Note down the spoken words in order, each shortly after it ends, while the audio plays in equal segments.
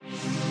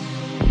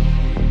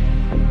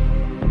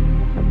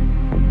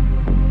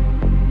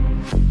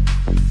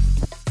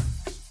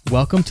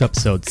Welcome to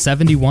episode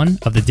 71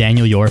 of the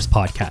Daniel Yoris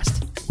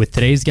podcast with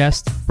today's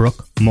guest,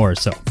 Brooke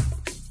Morrisseau.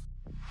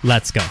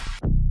 Let's go.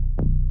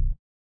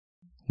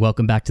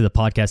 Welcome back to the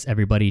podcast,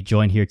 everybody.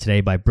 Joined here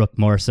today by Brooke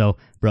Morrisseau.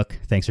 Brooke,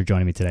 thanks for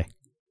joining me today.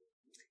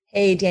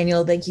 Hey,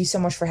 Daniel. Thank you so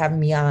much for having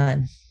me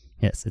on.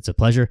 Yes, it's a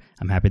pleasure.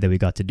 I'm happy that we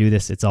got to do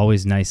this. It's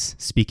always nice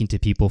speaking to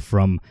people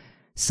from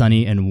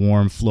sunny and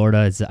warm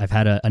Florida. I've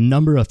had a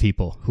number of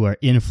people who are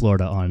in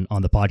Florida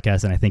on the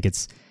podcast, and I think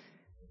it's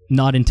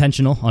not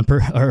intentional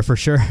or for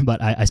sure,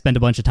 but I spent a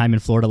bunch of time in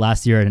Florida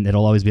last year, and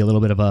it'll always be a little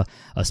bit of a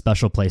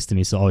special place to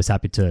me. So always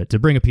happy to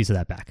bring a piece of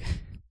that back.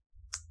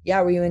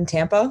 Yeah, were you in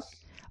Tampa?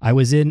 I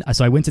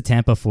went to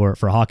Tampa for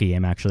a hockey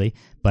game actually,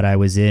 but I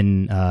was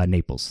in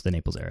Naples, the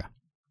Naples area.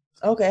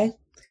 Okay.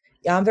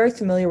 Yeah, I'm very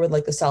familiar with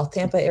like the South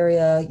Tampa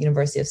area,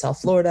 University of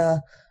South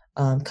Florida,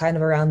 kind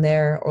of around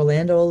there,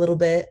 Orlando a little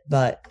bit,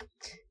 but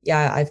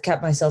yeah, I've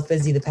kept myself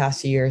busy the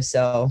past few years,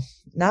 so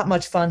not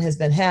much fun has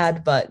been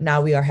had, but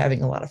now we are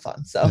having a lot of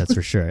fun. So that's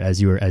for sure.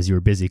 As you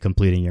were busy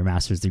completing your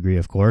master's degree,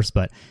 of course,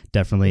 but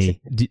definitely,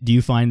 do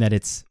you find that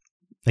it's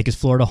like, is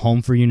Florida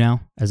home for you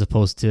now, as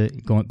opposed to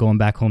going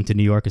back home to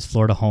New York? Is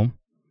Florida home?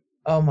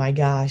 Oh my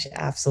gosh,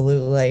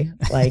 absolutely.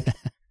 Like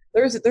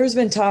there's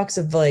been talks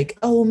of like,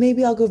 oh,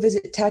 maybe I'll go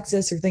visit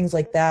Texas or things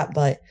like that,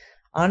 but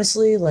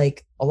honestly,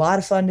 like a lot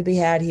of fun to be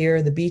had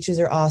here. The beaches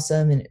are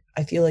awesome, and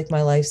I feel like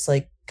my life's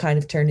like kind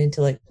of turned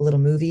into like a little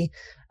movie.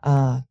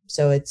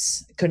 So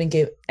couldn't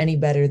get any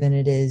better than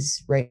it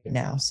is right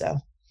now. So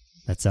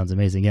that sounds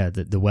amazing. Yeah.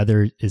 The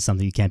weather is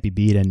something you can't be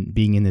beat, and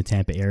being in the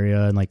Tampa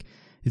area, and like,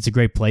 it's a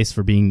great place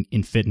for being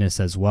in fitness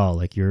as well.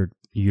 Like you're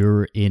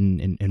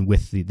in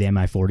with the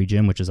MI40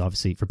 gym, which is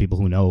obviously, for people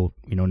who know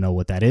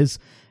what that is.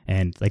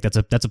 And like, that's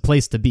a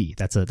place to be.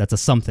 That's a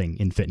something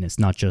in fitness,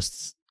 not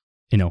just,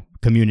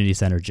 community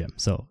center gym.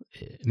 So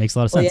it makes a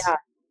lot of sense. Well, yeah,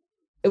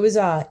 it was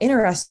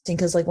interesting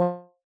because like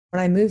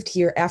when I moved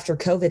here after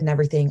COVID and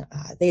everything,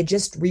 they had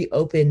just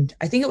reopened.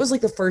 I think it was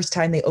like the first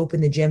time they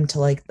opened the gym to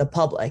like the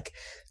public.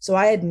 So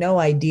I had no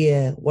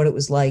idea what it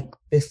was like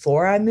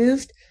before I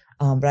moved.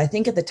 But I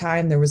think at the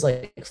time there was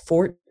like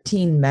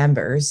 14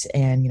 members,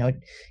 and,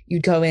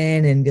 you'd go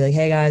in and be like,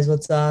 hey guys,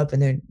 what's up?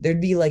 And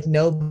there'd be like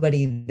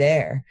nobody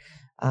there.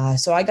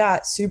 So I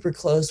got super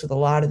close with a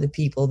lot of the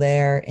people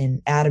there,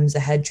 and Adam's the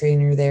head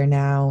trainer there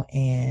now.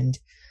 And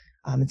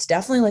it's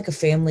definitely like a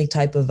family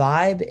type of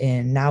vibe.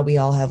 And now we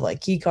all have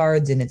like key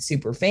cards, and it's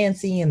super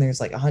fancy, and there's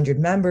like 100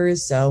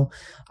 members. So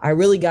I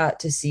really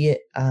got to see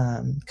it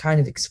kind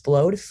of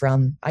explode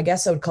from, I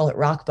guess I would call it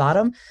rock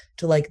bottom,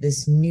 to like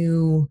this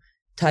new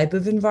type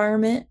of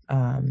environment.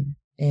 And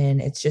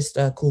it's just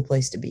a cool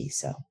place to be.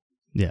 So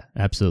yeah,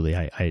 absolutely.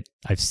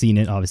 I've seen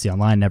it obviously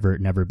online,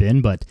 never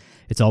been, but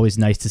it's always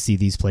nice to see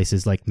these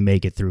places like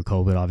make it through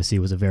COVID. Obviously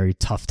it was a very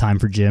tough time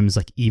for gyms,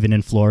 like even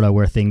in Florida,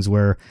 where things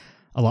were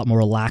a lot more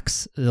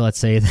relaxed, let's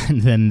say,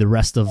 than the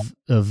rest of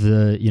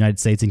the United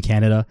States and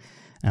Canada.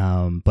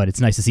 But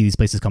it's nice to see these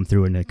places come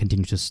through and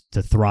continue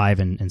to thrive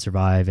and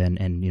survive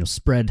and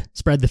spread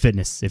the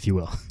fitness, if you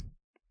will.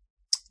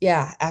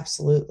 Yeah,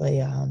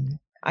 absolutely.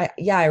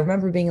 I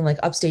remember being in like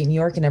upstate New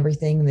York and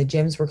everything, and the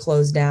gyms were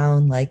closed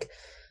down. Like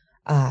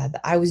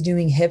I was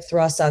doing hip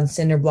thrusts on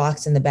cinder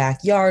blocks in the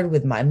backyard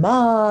with my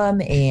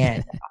mom.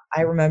 And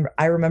I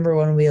remember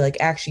when we like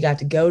actually got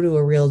to go to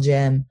a real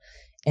gym,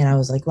 and I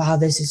was like, wow,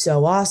 this is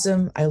so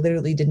awesome. I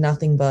literally did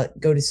nothing but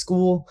go to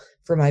school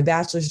for my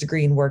bachelor's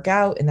degree and work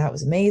out, and that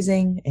was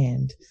amazing.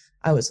 And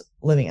I was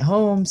living at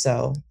home,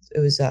 so it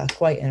was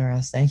quite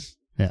interesting.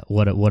 Yeah,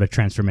 what a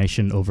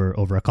transformation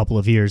over a couple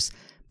of years,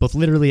 both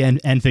literally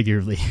and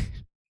figuratively.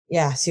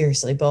 Yeah,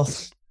 seriously,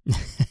 both.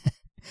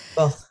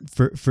 Both.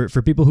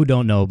 For people who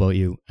don't know about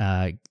you,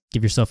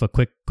 give yourself a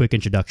quick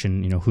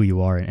introduction. Who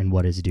you are and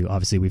what it is you do.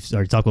 Obviously, we've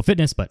already talked about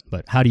fitness, but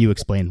how do you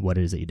explain what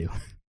it is that you do?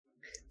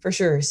 For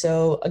sure.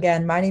 So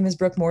again, my name is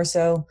Brooke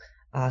Morrisseau.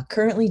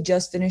 Currently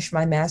just finished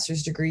my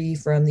master's degree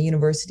from the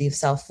University of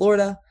South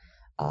Florida.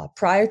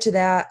 Prior to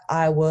that,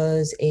 I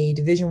was a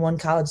Division I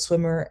college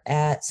swimmer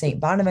at St.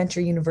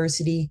 Bonaventure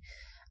University.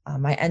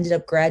 I ended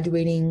up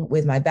graduating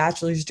with my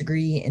bachelor's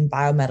degree in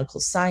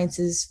biomedical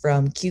sciences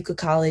from Keuka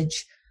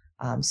College.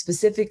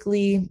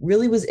 Specifically,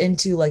 really was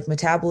into like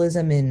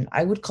metabolism, and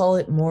I would call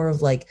it more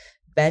of like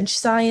bench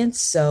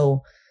science.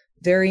 So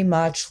very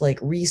much like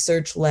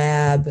research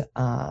lab,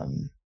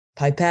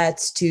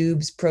 pipettes,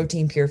 tubes,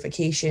 protein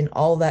purification,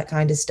 all that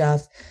kind of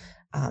stuff.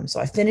 So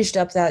I finished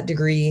up that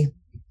degree,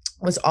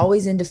 was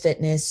always into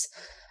fitness.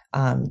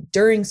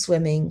 During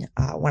swimming,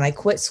 when I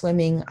quit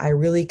swimming, I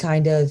really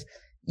kind of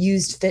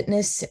used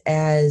fitness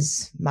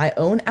as my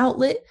own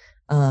outlet.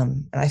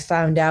 And I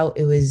found out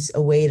it was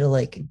a way to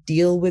like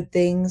deal with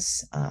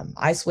things.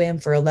 I swam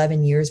for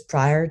 11 years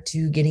prior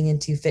to getting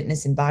into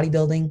fitness and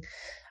bodybuilding.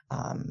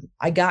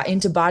 I got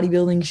into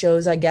bodybuilding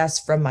shows, I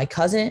guess, from my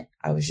cousin.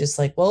 I was just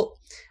like, well,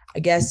 I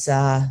guess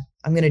I'm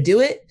going to do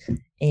it.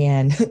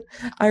 And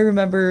I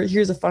remember,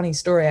 here's a funny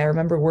story. I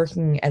remember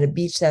working at a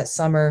beach that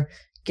summer,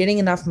 getting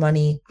enough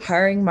money,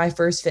 hiring my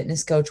first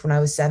fitness coach when I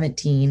was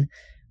 17.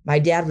 My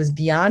dad was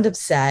beyond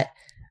upset.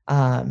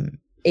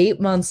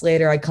 8 months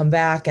later, I come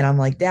back and I'm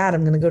like, Dad,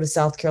 I'm going to go to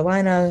South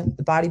Carolina.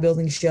 The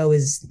bodybuilding show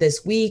is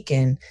this week.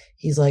 And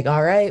he's like,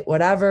 all right,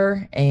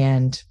 whatever.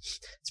 And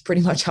it's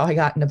pretty much how I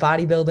got into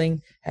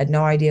bodybuilding. Had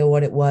no idea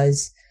what it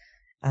was.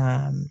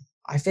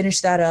 I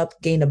finished that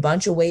up, gained a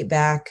bunch of weight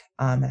back.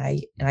 And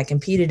I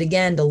competed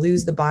again to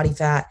lose the body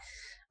fat.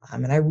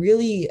 And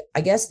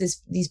I guess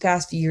these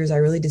past few years, I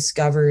really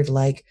discovered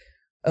like,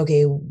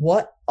 okay,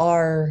 what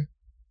are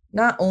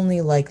not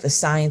only like the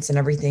science and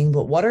everything,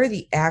 but what are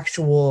the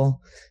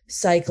actual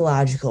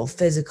psychological,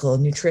 physical,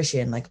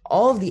 nutrition, like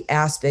all of the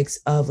aspects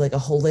of like a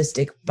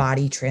holistic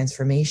body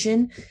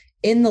transformation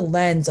in the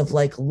lens of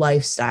like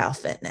lifestyle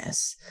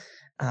fitness.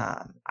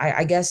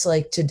 I guess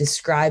like to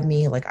describe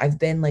me, like I've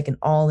been like an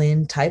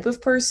all-in type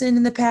of person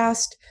in the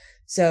past.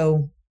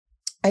 So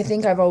I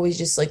think I've always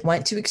just like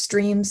went to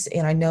extremes,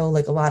 and I know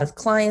like a lot of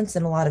clients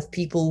and a lot of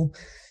people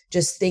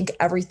just think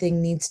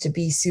everything needs to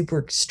be super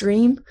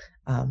extreme.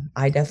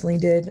 I definitely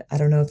did. I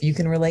don't know if you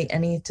can relate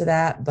any to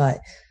that,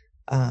 but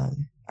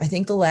I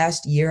think the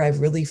last year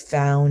I've really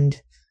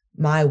found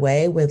my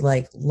way with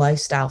like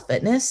lifestyle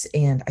fitness.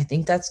 And I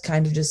think that's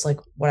kind of just like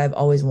what I've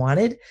always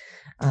wanted.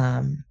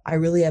 I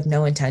really have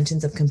no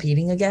intentions of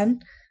competing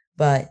again,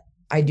 but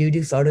I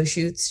do photo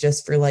shoots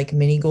just for like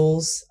mini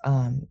goals.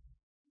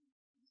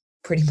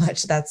 Pretty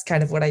much that's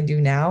kind of what I do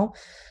now.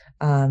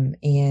 And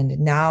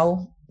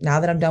now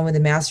that I'm done with a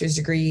master's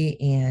degree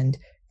and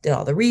did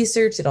all the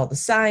research, did all the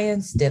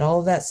science, did all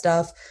of that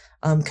stuff,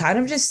 kind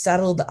of just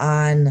settled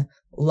on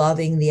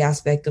loving the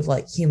aspect of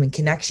like human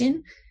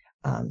connection.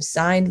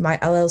 Signed my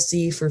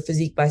LLC for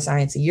Physique by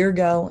Science a year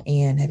ago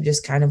and have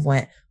just kind of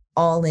went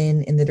all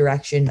in the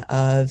direction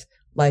of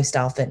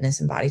lifestyle fitness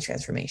and body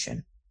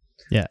transformation.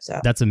 Yeah, so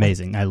that's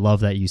amazing. I love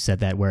that you said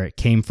that, where it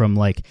came from,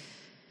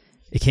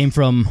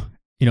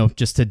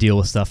 just to deal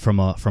with stuff from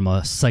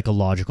a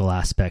psychological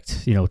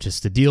aspect,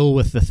 just to deal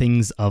with the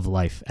things of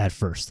life at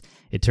first.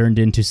 It turned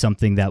into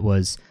something that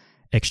was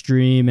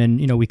extreme, and,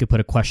 we could put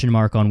a question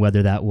mark on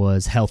whether that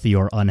was healthy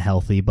or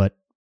unhealthy, but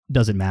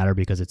doesn't matter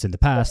because it's in the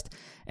past,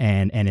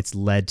 and it's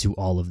led to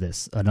all of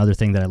this. Another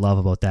thing that I love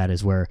about that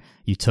is where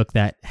you took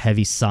that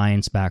heavy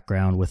science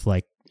background with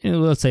like,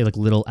 let's say like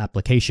little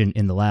application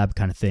in the lab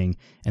kind of thing,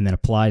 and then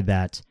applied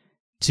that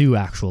to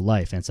actual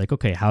life. And it's like,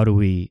 okay, how do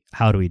we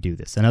do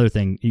this? Another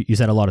thing, you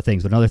said a lot of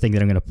things, but another thing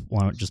that I'm going to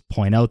want to just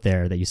point out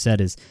there that you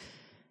said is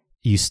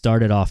you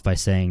started off by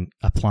saying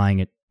applying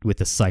it with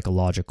the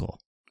psychological,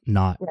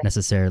 not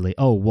necessarily,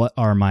 oh, what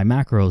are my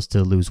macros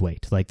to lose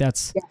weight? Like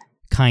that's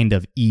kind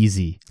of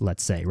easy,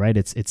 let's say, right?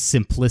 It's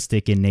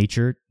simplistic in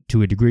nature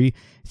to a degree,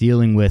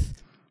 dealing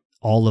with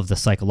all of the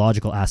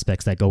psychological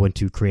aspects that go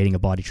into creating a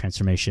body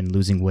transformation,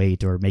 losing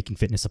weight, or making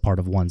fitness a part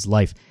of one's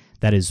life.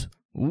 That is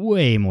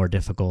way more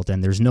difficult,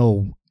 and there's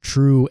no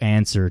true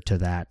answer to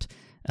that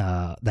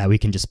that we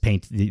can just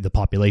paint the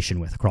population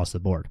with across the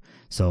board.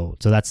 So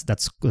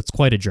that's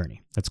quite a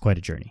journey. That's quite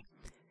a journey.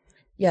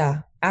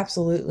 Yeah,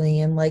 absolutely.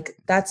 And like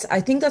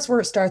I think that's where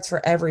it starts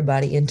for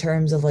everybody in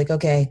terms of like,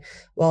 okay,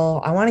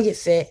 well, I want to get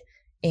fit,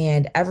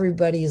 and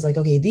everybody is like,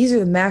 okay, these are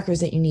the macros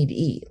that you need to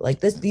eat.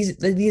 Like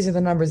these are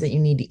the numbers that you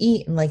need to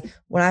eat. And like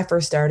when I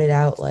first started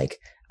out, like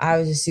I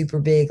was a super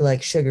big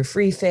like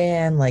sugar-free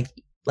fan, like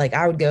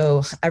I would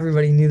go,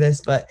 everybody knew this,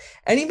 but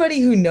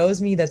anybody who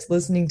knows me that's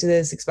listening to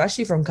this,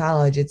 especially from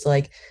college, it's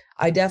like,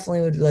 I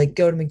definitely would like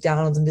go to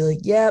McDonald's and be like,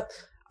 yep,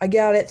 I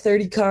got it,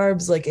 30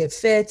 carbs, like it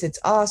fits, it's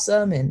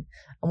awesome. And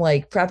I'm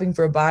like prepping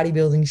for a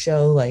bodybuilding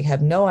show, like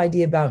have no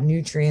idea about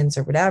nutrients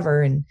or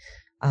whatever. And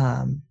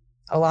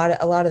a lot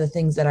of the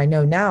things that I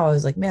know now, I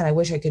was like, man, I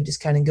wish I could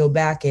just kind of go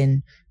back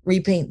and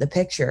repaint the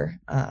picture,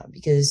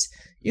 because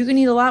you can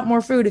eat a lot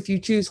more food if you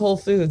choose whole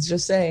foods,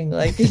 just saying,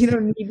 like, you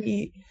don't need to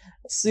eat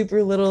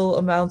super little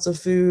amounts of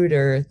food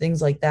or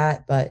things like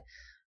that. But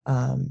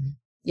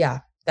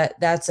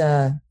that's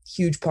a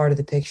huge part of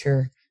the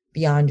picture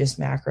beyond just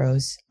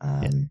macros.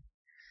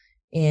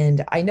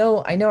 And I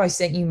know I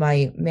sent you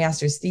my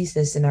master's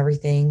thesis and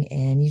everything,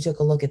 and you took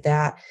a look at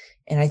that.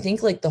 And I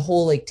think like the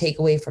whole like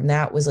takeaway from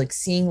that was like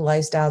seeing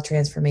lifestyle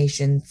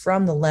transformation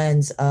from the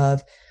lens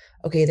of,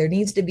 okay, there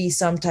needs to be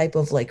some type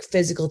of like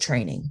physical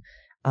training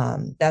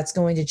that's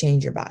going to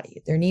change your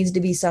body. There needs to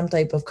be some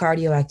type of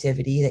cardio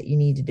activity that you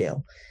need to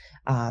do.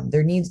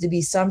 There needs to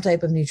be some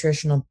type of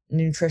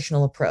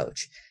nutritional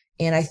approach.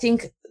 And I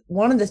think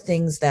one of the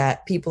things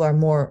that people are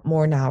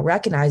more now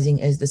recognizing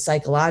is the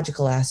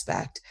psychological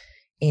aspect.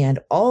 And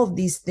all of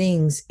these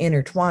things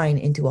intertwine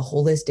into a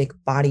holistic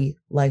body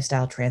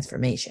lifestyle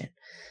transformation.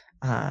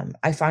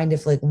 I find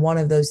if like one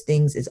of those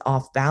things is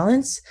off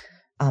balance,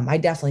 I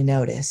definitely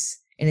notice.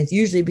 And it's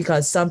usually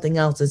because something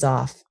else is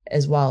off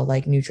as well,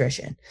 like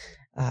nutrition.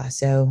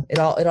 So it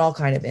all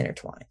kind of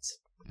intertwines.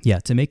 Yeah,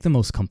 to make the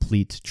most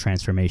complete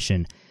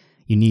transformation,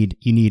 you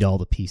need all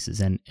the pieces,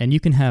 and you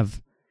can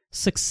have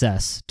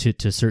success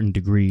to certain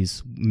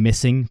degrees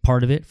missing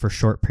part of it for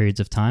short periods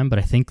of time. But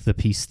I think the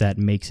piece that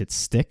makes it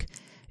stick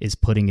is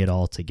putting it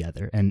all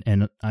together.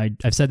 And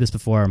I've said this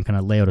before. I'm going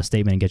to lay out a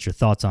statement and get your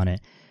thoughts on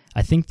it.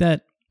 I think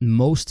that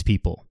most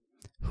people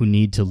who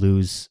need to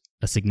lose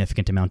a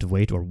significant amount of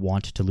weight or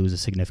want to lose a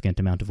significant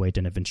amount of weight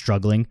and have been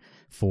struggling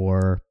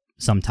for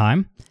some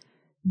time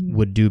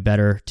would do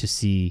better to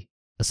see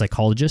a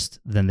psychologist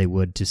than they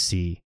would to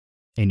see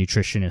a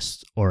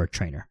nutritionist or a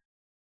trainer.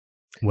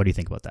 What do you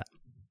think about that?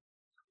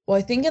 Well,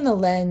 I think in the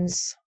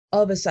lens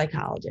of a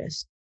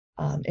psychologist,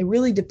 it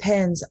really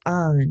depends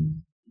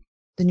on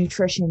the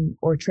nutrition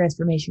or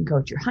transformation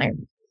coach you're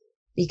hiring.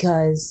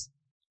 Because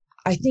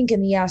I think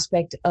in the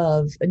aspect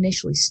of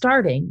initially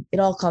starting, it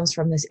all comes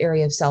from this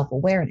area of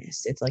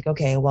self-awareness. It's like,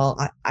 okay, well,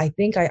 I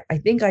think I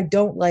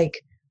don't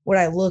like what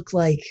I look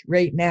like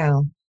right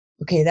now.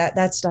 Okay,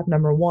 that's step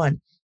number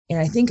one. And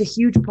I think a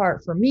huge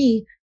part for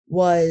me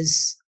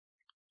was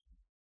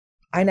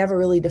I never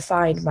really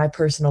defined my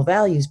personal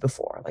values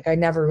before. Like I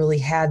never really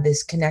had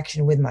this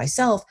connection with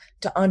myself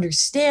to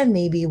understand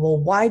maybe, well,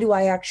 why do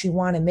I actually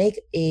want to make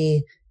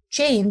a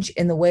change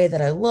in the way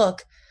that I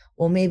look?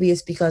 Well, maybe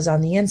it's because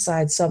on the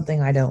inside,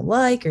 something I don't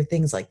like or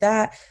things like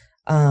that.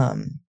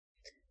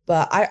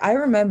 But I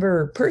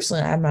remember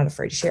personally, I'm not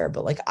afraid to share,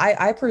 but like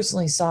I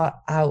personally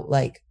sought out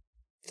like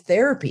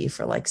therapy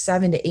for like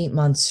 7 to 8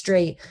 months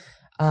straight.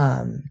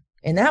 And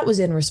that was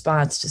in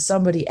response to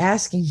somebody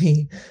asking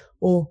me,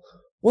 well,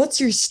 what's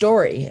your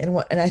story?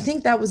 And I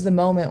think that was the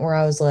moment where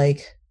I was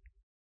like,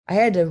 I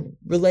had to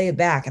relay it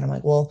back. And I'm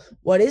like, well,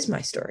 what is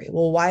my story?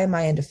 Well, why am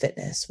I into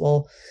fitness?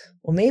 Well,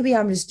 maybe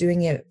I'm just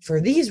doing it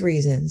for these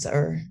reasons,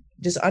 or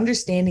just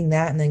understanding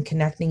that and then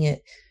connecting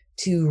it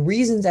to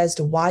reasons as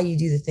to why you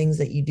do the things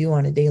that you do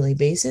on a daily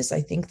basis.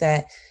 I think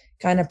that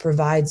kind of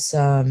provides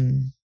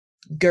some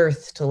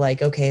girth to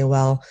like, okay,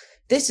 well,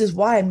 this is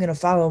why I'm going to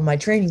follow my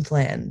training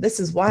plan. This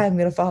is why I'm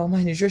going to follow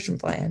my nutrition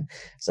plan.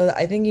 So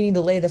I think you need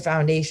to lay the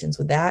foundations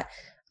with that.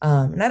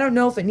 And I don't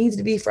know if it needs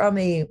to be from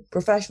a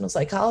professional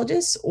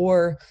psychologist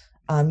or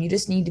you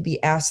just need to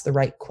be asked the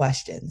right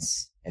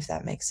questions, if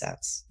that makes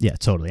sense. Yeah,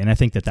 totally. And I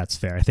think that that's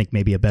fair. I think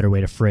maybe a better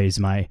way to phrase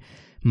my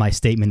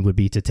statement would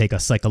be to take a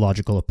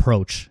psychological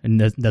approach, and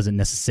it doesn't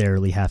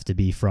necessarily have to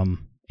be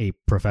from a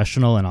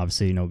professional. And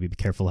obviously, be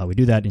careful how we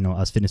do that.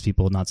 Us fitness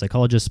people, not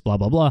psychologists, blah,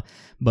 blah, blah.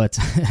 But,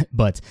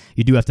 but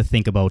you do have to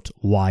think about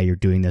why you're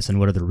doing this and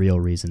what are the real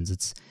reasons.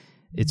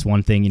 It's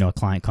one thing, a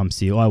client comes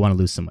to you, oh, I want to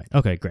lose some weight.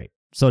 Okay, great.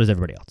 So does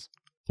everybody else.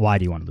 Why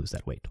do you want to lose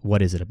that weight?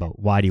 What is it about?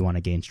 Why do you want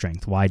to gain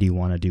strength? Why do you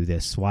want to do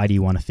this? Why do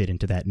you want to fit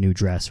into that new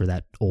dress or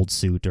that old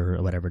suit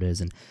or whatever it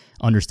is? And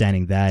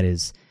understanding that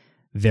is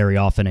very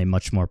often a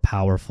much more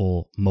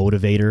powerful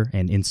motivator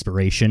and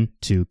inspiration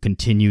to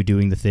continue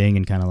doing the thing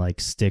and kind of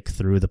like stick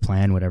through the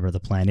plan, whatever the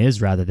plan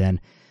is, rather than,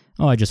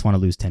 oh, I just want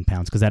to lose 10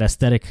 pounds. Because that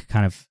aesthetic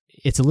kind of,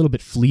 it's a little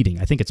bit fleeting.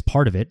 I think it's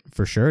part of it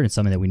for sure. And it's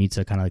something that we need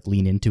to kind of like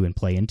lean into and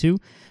play into,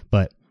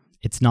 but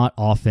it's not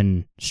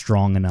often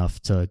strong enough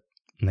to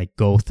like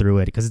go through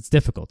it because it's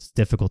difficult. It's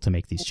difficult to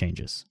make these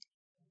changes.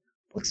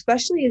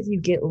 Especially as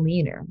you get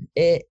leaner.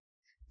 This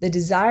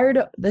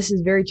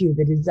is very true.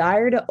 The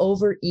desire to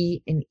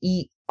overeat and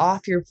eat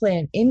off your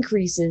plan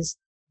increases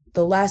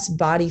the less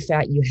body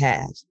fat you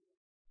have.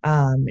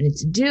 And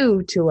it's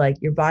due to like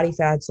your body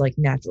fat's like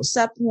natural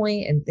set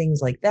point and things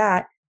like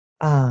that.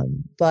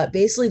 But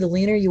basically the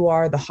leaner you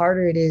are, the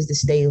harder it is to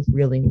stay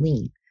really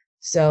lean.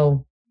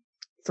 So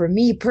for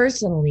me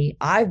personally,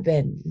 I've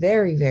been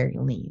very, very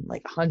lean,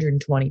 like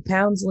 120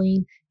 pounds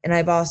lean. And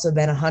I've also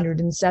been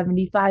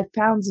 175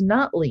 pounds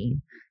not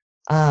lean.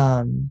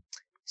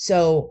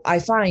 So I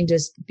find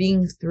just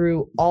being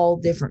through all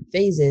different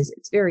phases,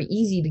 it's very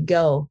easy to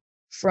go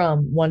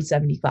from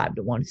 175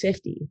 to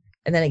 150.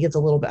 And then it gets a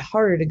little bit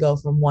harder to go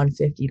from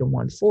 150 to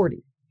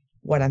 140,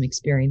 what I'm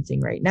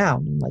experiencing right now.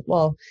 And I'm like,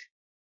 well,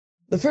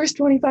 the first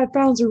 25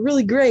 pounds are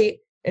really great.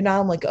 And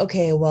now I'm like,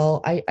 okay,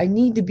 well, I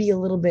need to be a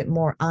little bit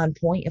more on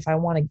point if I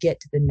want to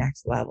get to the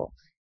next level.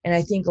 And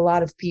I think a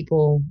lot of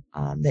people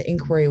that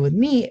inquiry with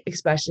me,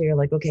 especially, are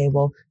like, okay,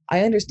 well,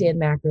 I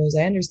understand macros,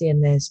 I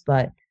understand this,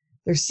 but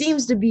there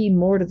seems to be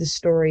more to the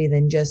story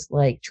than just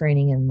like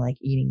training and like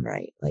eating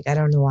right. Like, I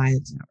don't know why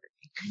it's not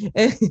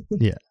working.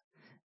 Yeah.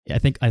 I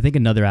think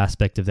another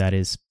aspect of that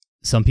is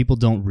some people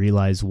don't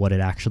realize what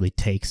it actually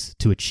takes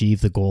to achieve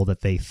the goal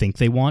that they think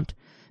they want.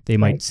 They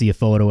might see a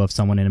photo of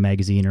someone in a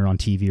magazine or on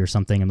TV or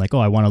something and like, oh,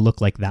 I want to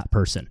look like that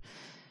person.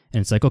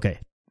 And it's like, okay,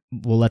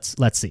 well, let's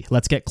see.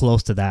 Let's get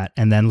close to that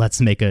and then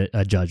let's make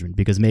a judgment,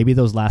 because maybe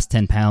those last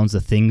 10 pounds,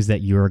 the things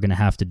that you're going to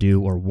have to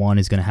do or one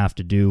is going to have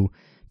to do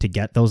to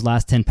get those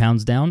last 10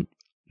 pounds down,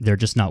 they're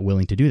just not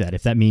willing to do that.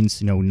 If that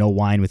means, no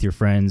wine with your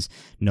friends,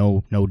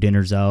 no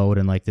dinners out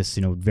and like this,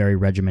 very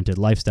regimented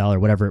lifestyle or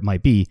whatever it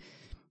might be,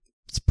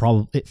 it's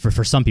probably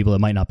for some people, it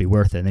might not be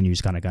worth it. And then you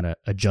just kind of got to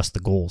adjust the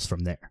goals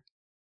from there.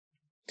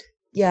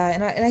 Yeah.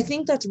 And I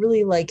think that's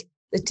really like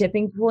the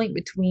tipping point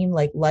between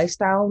like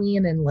lifestyle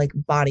lean and like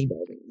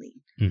bodybuilding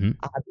lean. Mm-hmm.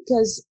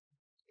 Because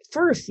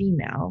for a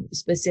female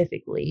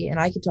specifically, and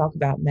I could talk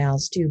about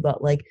males too,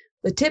 but like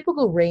the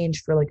typical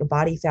range for like a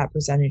body fat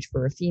percentage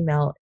for a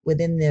female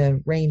within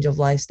the range of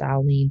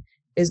lifestyle lean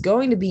is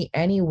going to be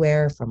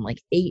anywhere from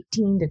like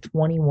 18 to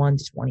 21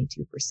 to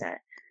 22%.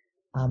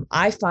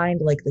 I find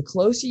like the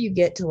closer you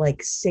get to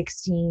like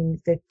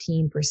 16,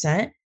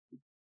 15%,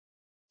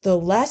 the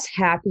less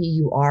happy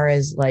you are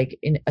as like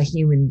a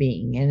human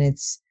being.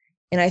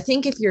 And I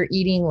think if you're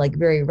eating like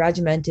very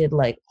regimented,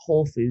 like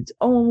whole foods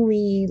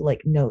only,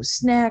 like no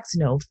snacks,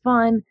 no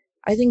fun,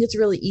 I think it's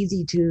really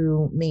easy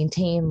to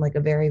maintain like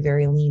a very,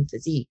 very lean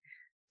physique.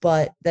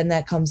 But then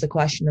that comes the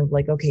question of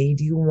like, okay,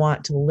 do you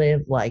want to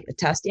live like a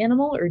test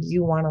animal, or do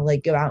you want to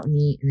like go out and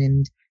eat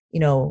and,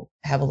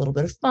 have a little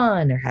bit of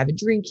fun or have a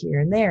drink here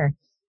and there?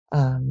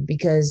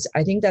 Because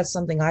I think that's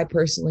something I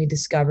personally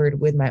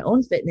discovered with my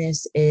own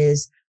fitness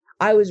is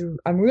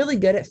I'm really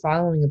good at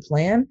following a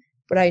plan,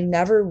 but I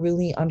never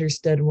really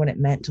understood what it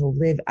meant to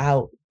live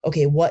out.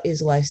 Okay, what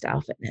is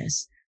lifestyle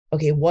fitness?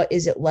 Okay, what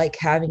is it like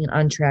having an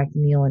untracked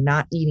meal and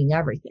not eating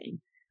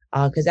everything?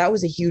 Because that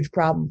was a huge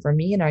problem for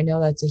me, and I know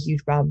that's a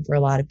huge problem for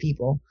a lot of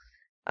people,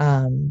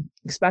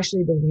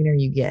 especially the leaner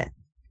you get.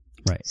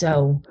 Right.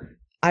 So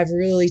I've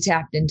really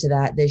tapped into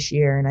that this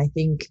year, and I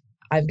think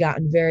I've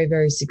gotten very,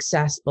 very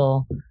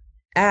successful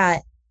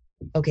at,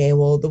 okay,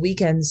 well, the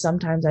weekends,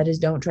 sometimes I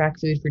just don't track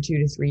food for 2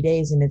 to 3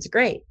 days, and it's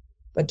great.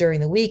 But during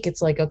the week,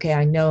 it's like, okay,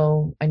 I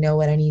know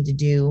what I need to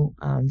do,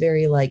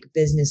 very like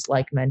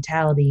business-like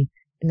mentality.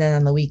 And then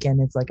on the weekend,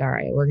 it's like, all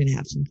right, we're going to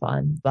have some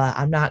fun, but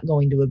I'm not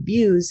going to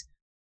abuse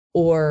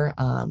or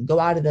go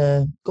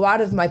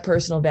out of my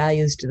personal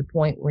values to the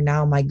point where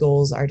now my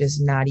goals are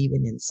just not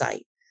even in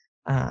sight.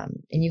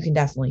 And you can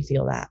definitely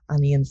feel that on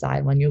the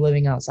inside when you're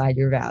living outside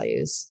your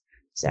values.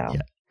 So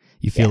yeah.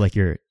 You feel like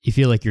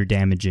you're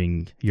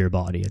damaging your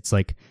body. It's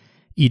like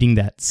eating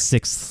that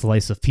 6th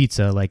slice of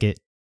pizza. Like it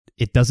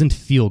doesn't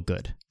feel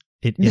good.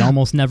 It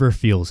almost never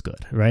feels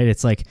good, right?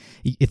 It's like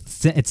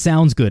it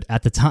sounds good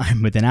at the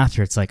time, but then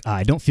after it's like,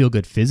 I don't feel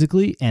good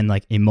physically, and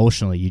like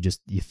emotionally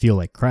you feel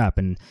like crap.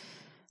 And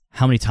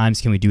how many times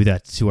can we do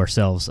that to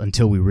ourselves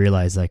until we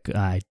realize like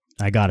I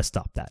got to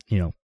stop that.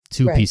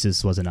 2 Right.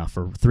 pieces was enough,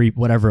 or 3,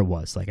 whatever it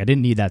was. Like I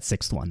didn't need that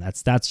 6th one.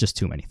 That's just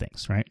too many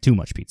things, right? Too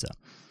much pizza.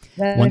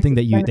 One thing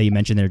that you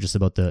mentioned there just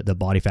about the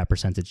body fat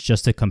percentage,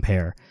 just to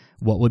compare,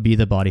 what would be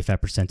the body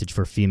fat percentage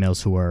for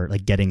females who are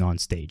like getting on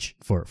stage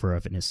for a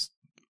fitness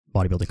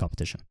bodybuilding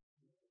competition?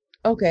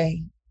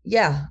 Okay.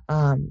 Yeah.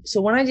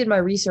 So when I did my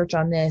research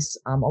on this,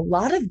 a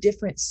lot of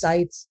different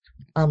sites,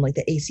 like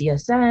the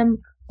ACSM,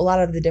 a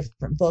lot of the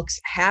different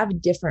books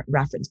have different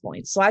reference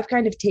points. So I've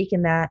kind of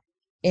taken that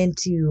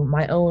into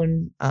my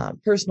own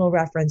personal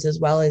reference, as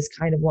well as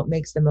kind of what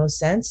makes the most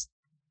sense.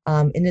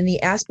 And then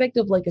the aspect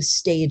of like a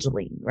stage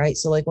lean, right?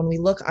 So like when we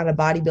look on a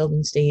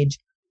bodybuilding stage,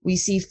 we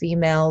see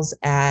females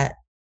at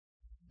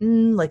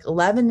like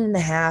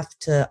 11.5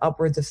 to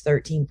upwards of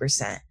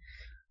 13%.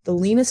 The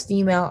leanest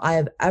female I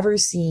have ever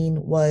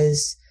seen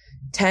was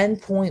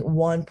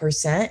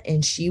 10.1%.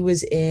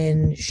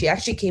 And she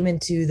actually came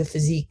into the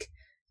physique,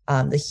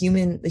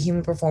 the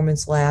human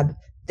performance lab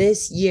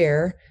this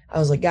year. I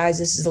was like, guys,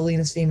 this is the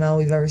leanest female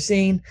we've ever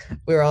seen.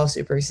 We were all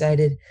super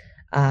excited.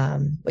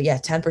 But yeah,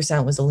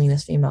 10% was the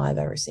leanest female I've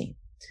ever seen.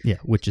 Yeah,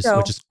 which is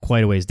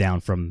quite a ways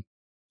down from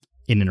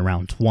in and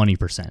around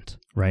 20%,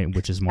 right?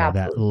 Which is more of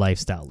that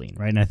lifestyle lean,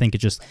 right? And I think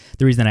it's just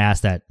the reason I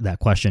asked that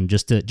question,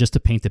 just to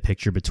paint the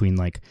picture between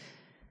like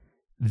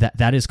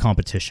that is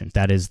competition,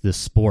 that is the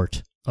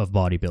sport of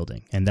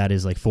bodybuilding, and that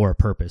is like for a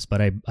purpose.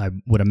 But I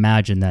would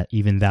imagine that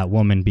even that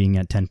woman being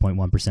at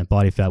 10.1%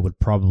 body fat would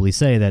probably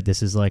say that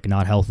this is like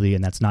not healthy,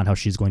 and that's not how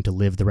she's going to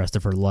live the rest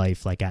of her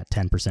life, like at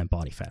 10%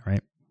 body fat,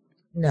 right?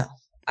 No,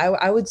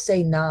 I would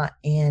say not.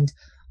 And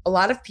a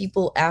lot of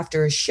people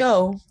after a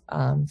show,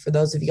 for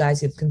those of you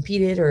guys who've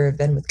competed or have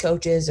been with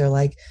coaches, are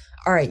like,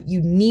 all right, you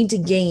need to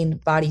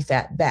gain body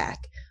fat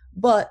back.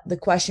 But the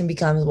question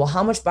becomes, well,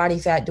 how much body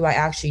fat do I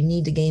actually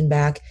need to gain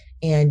back?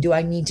 And do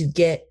I need to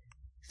get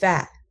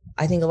fat?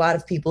 I think a lot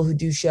of people who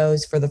do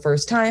shows for the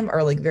first time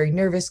are like very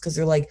nervous because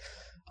they're like,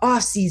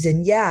 off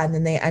season, yeah. And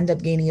then they end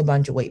up gaining a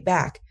bunch of weight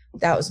back.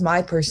 That was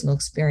my personal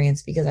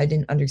experience because I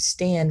didn't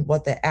understand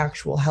what the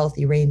actual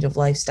healthy range of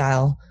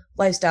lifestyle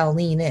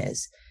lean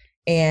is.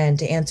 And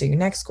to answer your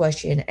next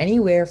question,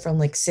 anywhere from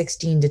like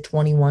 16 to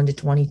 21 to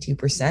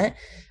 22%,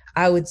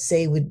 I would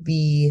say would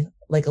be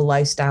like a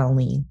lifestyle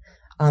lean.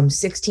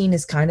 16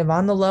 is kind of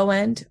on the low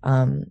end.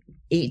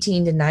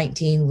 18 to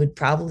 19 would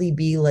probably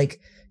be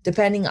like,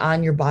 depending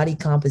on your body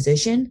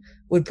composition,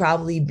 would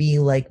probably be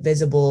like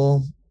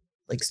visible,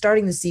 like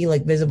starting to see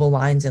like visible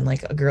lines in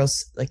like a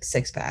girl's like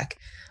 6-pack.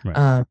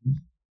 Right.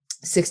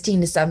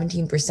 16 to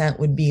 17%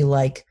 would be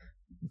like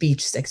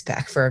beach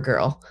 6-pack for a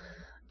girl.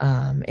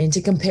 And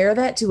to compare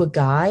that to a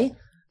guy,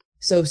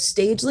 so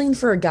stage lean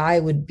for a guy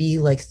would be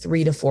like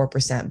 3 to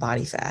 4%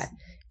 body fat.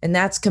 And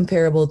that's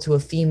comparable to a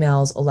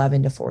female's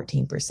 11 to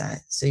 14%.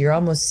 So you're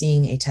almost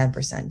seeing a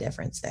 10%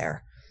 difference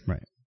there.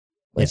 Right.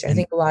 Which I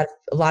think a lot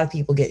of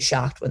people get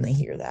shocked when they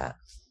hear that.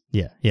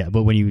 Yeah. Yeah.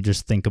 But when you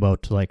just think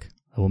about like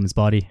a woman's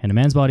body and a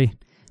man's body,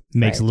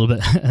 makes a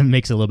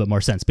little bit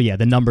more sense. But yeah,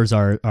 the numbers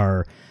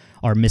are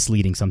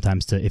misleading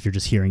sometimes if you're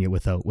just hearing it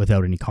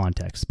without any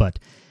context. But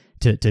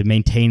to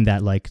maintain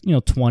that, like,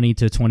 20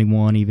 to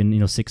 21,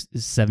 even,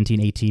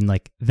 17, 18,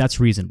 like that's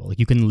reasonable. Like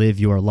you can live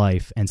your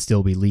life and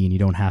still be lean. You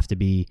don't have to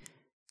be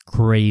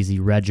crazy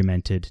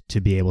regimented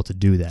to be able to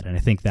do that. And I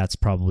think that's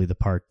probably the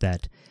part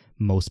that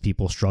most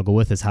people struggle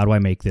with, is how do I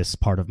make this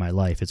part of my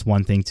life? It's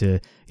one thing to,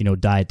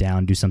 diet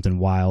down, do something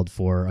wild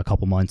for a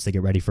couple months to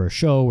get ready for a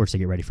show or to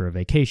get ready for a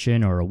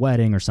vacation or a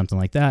wedding or something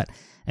like that.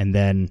 And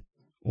then,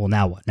 well,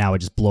 now what? Now I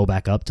just blow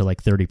back up to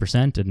like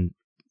 30%, and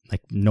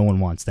like no one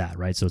wants that,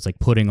 right? So it's like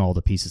putting all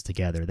the pieces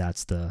together.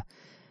 That's the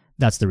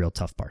real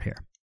tough part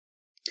here.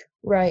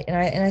 Right.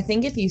 And I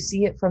think if you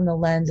see it from the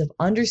lens of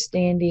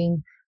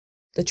understanding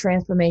the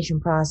transformation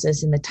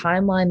process and the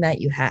timeline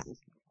that you have,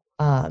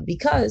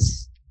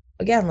 because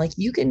again, like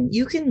you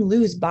can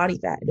lose body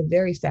fat at a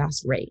very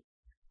fast rate.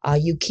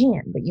 You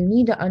can, but you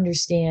need to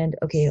understand,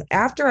 okay,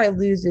 after I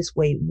lose this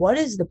weight, what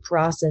is the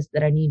process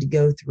that I need to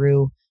go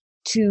through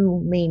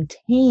to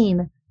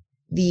maintain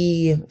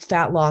the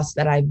fat loss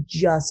that I've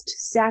just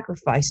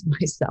sacrificed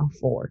myself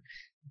for?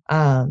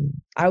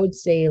 I would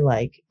say,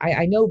 like,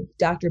 I know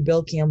Dr.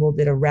 Bill Campbell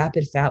did a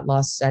rapid fat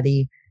loss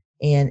study,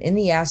 and in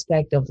the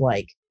aspect of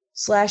like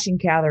slashing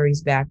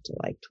calories back to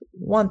like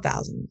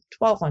 1,000,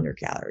 1,200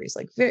 calories,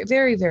 like very,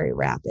 very, very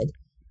rapid.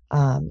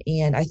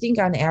 And I think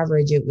on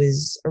average, it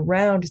was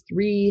around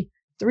 3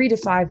 to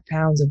 5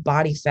 pounds of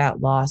body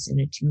fat loss in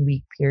a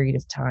 2-week period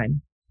of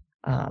time.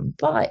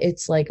 But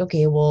it's like,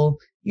 okay, well,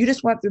 you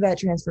just went through that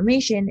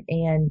transformation,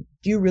 and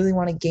do you really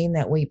want to gain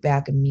that weight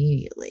back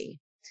immediately?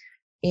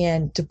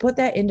 And to put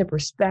that into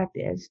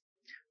perspective,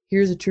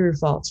 here's a true or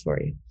false for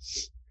you.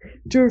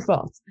 True or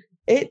false?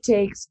 It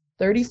takes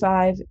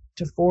 35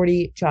 to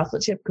 40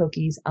 chocolate chip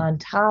cookies on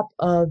top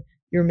of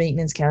your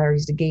maintenance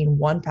calories to gain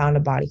 1 pound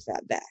of body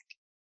fat back.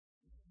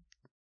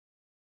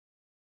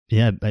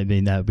 Yeah, I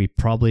mean, that would be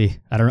probably,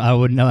 I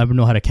wouldn't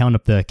know how to count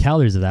up the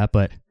calories of that,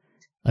 but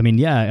I mean,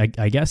 yeah,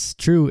 I guess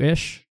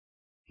true-ish,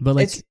 but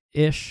like it's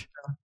ish.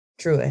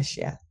 True-ish,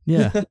 yeah.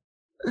 Yeah.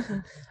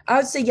 I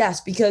would say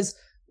yes, because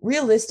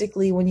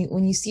realistically, when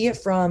you see it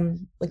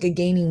from like a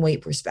gaining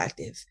weight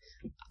perspective,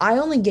 I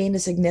only gained a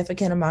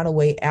significant amount of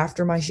weight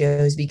after my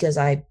shows because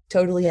I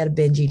totally had a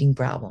binge eating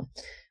problem.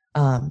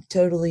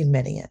 Totally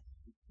admitting it.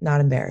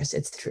 Not embarrassed.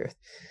 It's the truth.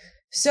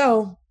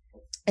 So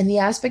in the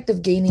aspect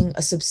of gaining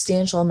a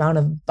substantial amount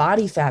of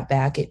body fat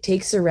back, it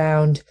takes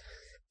around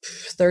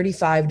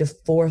 35 to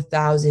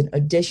 4,000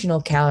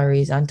 additional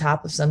calories on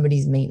top of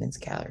somebody's maintenance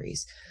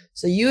calories.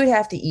 So you would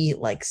have to eat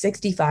like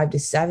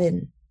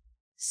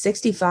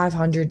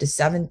 6,500 to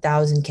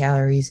 7,000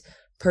 calories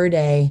per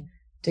day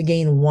to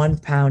gain 1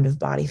 pound of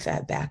body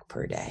fat back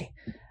per day.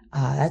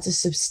 That's a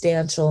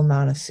substantial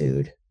amount of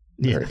food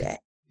per day.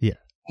 Yeah.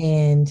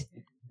 And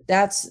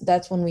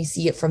that's when we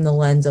see it from the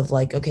lens of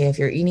like, okay, if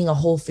you're eating a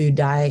whole food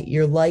diet,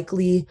 your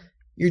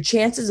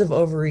chances of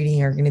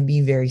overeating are going to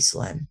be very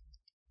slim.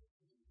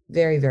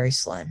 Very, very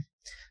slim.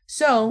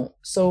 So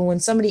when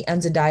somebody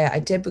ends a diet, I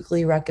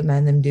typically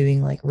recommend them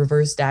doing like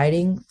reverse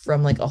dieting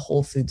from like a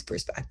whole foods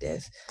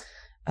perspective.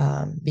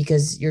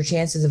 Because your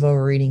chances of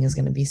overeating is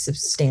going to be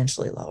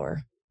substantially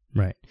lower.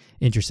 Right.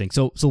 Interesting.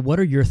 So what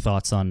are your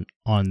thoughts on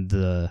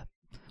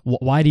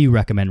why do you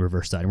recommend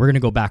reverse dieting? We're going to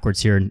go backwards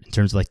here in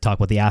terms of like talk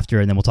about the after,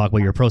 and then we'll talk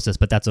about your process,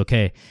 but that's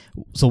okay.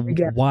 So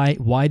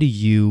why do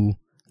you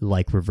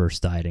like reverse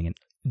dieting, and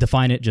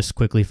define it just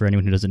quickly for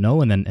anyone who doesn't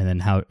know, and then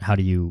why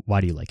do you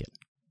like it?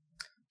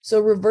 So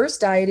reverse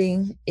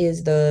dieting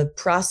is the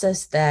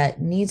process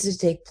that needs to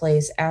take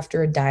place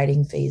after a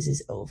dieting phase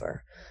is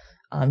over.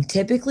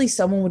 Typically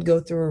someone would go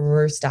through a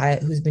reverse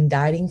diet who's been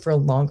dieting for a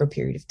longer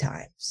period of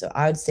time. So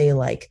I would say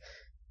like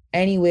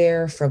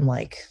anywhere from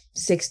like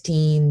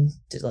 16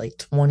 to like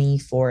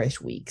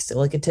 24-ish weeks. So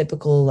like a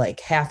typical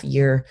like half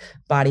year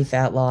body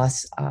fat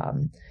loss.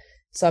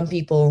 Some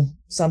people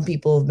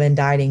have been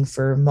dieting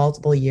for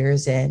multiple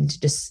years, and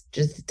just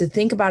to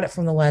think about it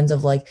from the lens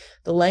of like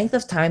the length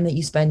of time that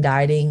you spend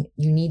dieting,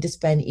 you need to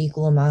spend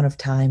equal amount of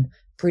time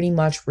pretty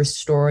much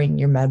restoring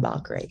your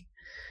metabolic rate.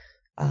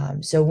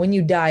 So when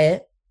you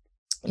diet,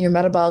 your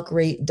metabolic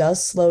rate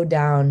does slow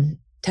down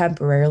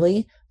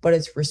temporarily, but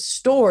it's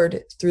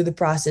restored through the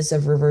process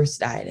of reverse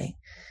dieting.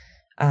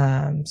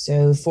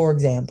 So for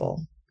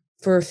example,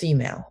 for a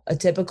female, a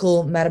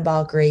typical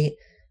metabolic rate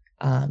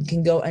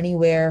can go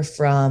anywhere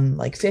from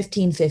like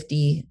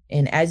 1550.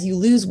 And as you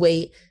lose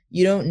weight,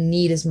 you don't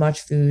need as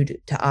much food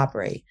to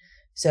operate.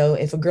 So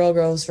if a girl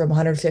goes from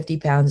 150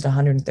 pounds to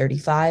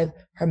 135,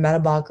 her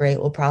metabolic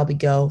rate will probably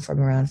go from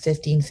around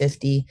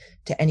 1550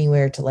 to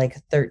anywhere to like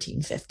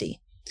 1350.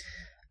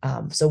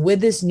 So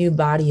with this new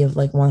body of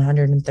like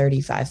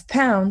 135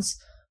 pounds,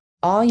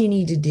 all you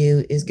need to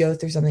do is go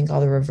through something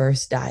called a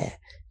reverse diet.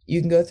 You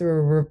can go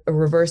through a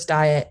reverse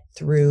diet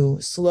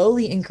through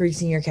slowly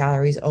increasing your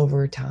calories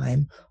over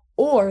time,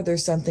 or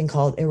there's something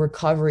called a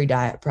recovery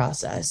diet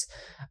process.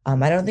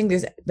 I don't think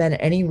there's been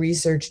any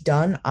research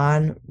done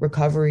on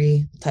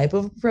recovery type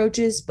of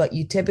approaches, but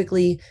you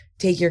typically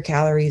take your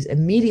calories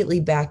immediately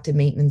back to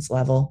maintenance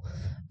level.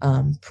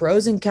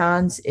 Pros and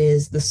cons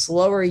is the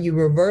slower you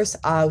reverse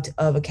out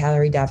of a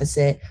calorie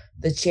deficit,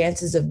 the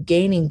chances of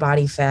gaining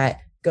body fat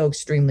go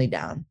extremely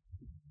down.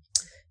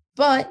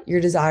 But your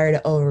desire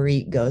to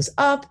overeat goes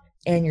up,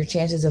 and your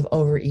chances of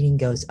overeating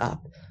goes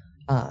up.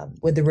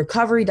 With the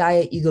recovery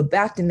diet, you go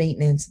back to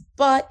maintenance,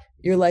 but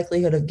your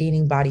likelihood of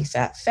gaining body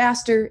fat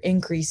faster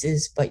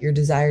increases, but your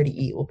desire to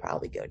eat will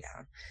probably go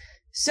down.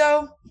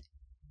 So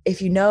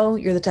if you know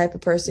you're the type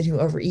of person who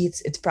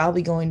overeats, it's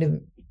probably going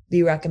to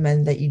be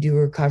recommended that you do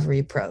a recovery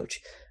approach.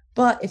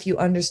 But if you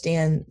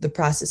understand the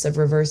process of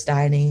reverse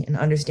dieting and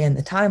understand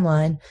the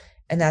timeline,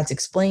 and that's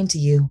explained to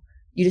you,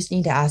 you just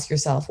need to ask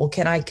yourself, well,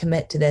 can I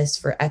commit to this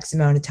for X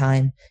amount of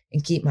time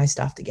and keep my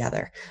stuff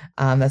together?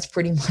 That's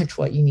pretty much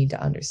what you need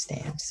to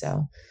understand.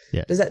 So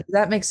yeah. Does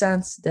that make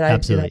sense?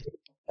 Absolutely.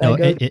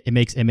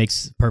 It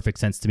makes perfect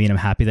sense to me. And I'm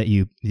happy that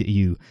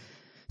you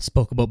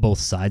spoke about both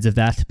sides of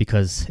that,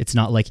 because it's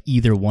not like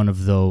either one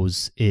of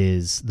those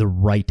is the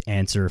right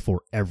answer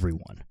for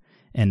everyone.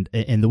 And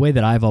the way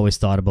that I've always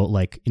thought about,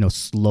 like,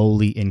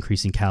 slowly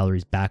increasing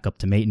calories back up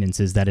to maintenance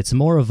is that it's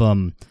more of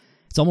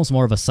it's almost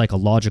more of a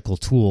psychological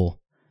tool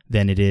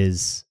than it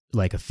is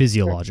like a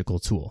physiological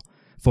tool.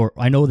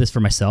 I know this for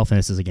myself, and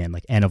this is, again,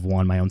 like N of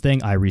one, my own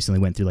thing. I recently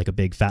went through like a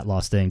big fat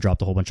loss thing,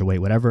 dropped a whole bunch of weight,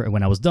 whatever. And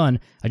when I was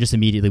done, I just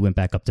immediately went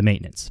back up to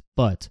maintenance.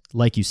 But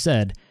like you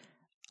said,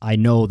 I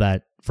know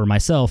that for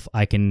myself,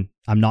 I'm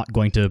not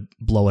going to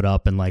blow it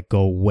up and like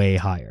go way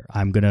higher.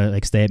 I'm going to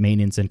like stay at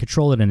maintenance and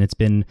control it. And it's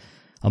been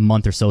a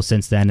month or so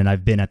since then, and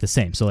I've been at the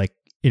same. So like,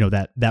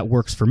 that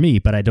works for me,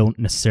 but I don't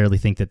necessarily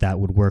think that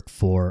would work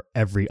for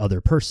every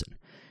other person.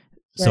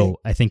 Right. So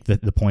I think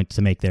that the point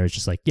to make there is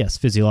just like, yes,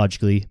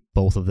 physiologically,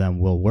 both of them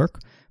will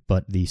work,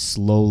 but the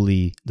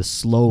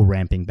slow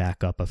ramping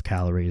back up of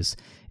calories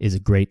is a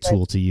great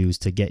tool to use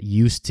to get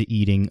used to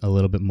eating a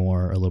little bit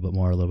more,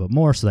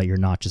 so that you're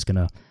not just going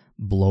to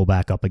blow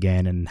back up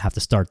again and have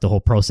to start the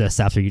whole process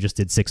after you just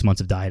did 6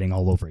 months of dieting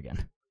all over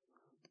again.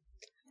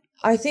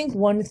 I think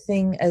one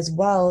thing as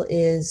well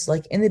is,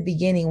 like, in the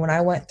beginning, when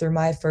I went through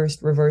my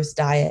first reverse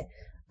diet,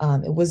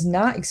 it was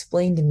not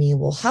explained to me,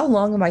 well, how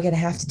long am I going to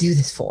have to do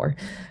this for?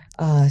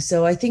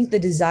 So I think the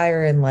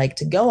desire and like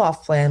to go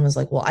off plan was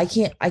like, well, I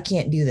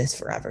can't do this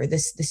forever.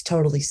 This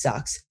totally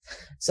sucks.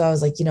 So I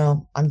was like,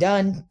 I'm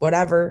done,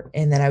 whatever.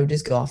 And then I would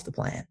just go off the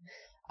plan.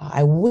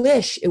 I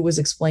wish it was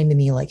explained to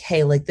me like,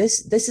 hey, like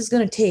this is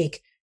going to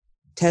take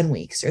 10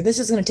 weeks, or this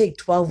is going to take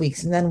 12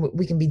 weeks, and then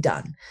we can be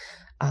done.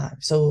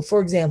 So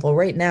for example,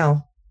 right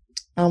now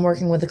I'm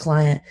working with a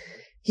client.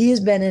 He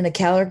has been in a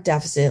caloric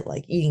deficit,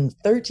 like eating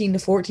 1,300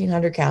 to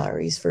 1,400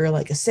 calories for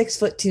like a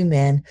 6'2"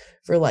 man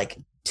for like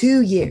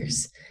 2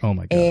 years. Oh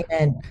my God.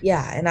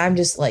 And I'm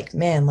just like,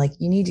 man, like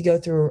you need to go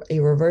through a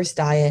reverse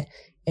diet.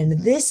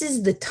 And this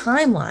is the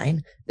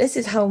timeline. This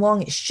is how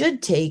long it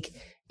should take.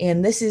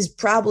 And this is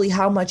probably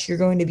how much you're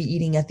going to be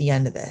eating at the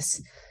end of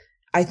this.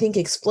 I think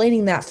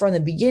explaining that from the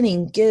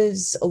beginning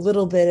gives a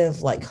little bit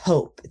of like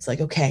hope. It's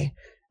like, okay,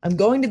 I'm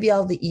going to be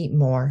able to eat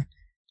more.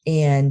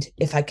 And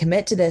if I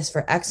commit to this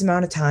for X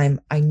amount of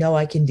time, I know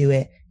I can do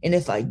it. And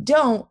if I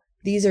don't,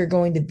 these are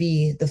going to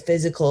be the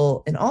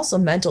physical and also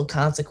mental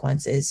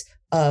consequences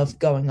of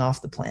going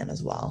off the plan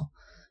as well.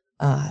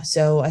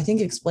 So I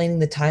think explaining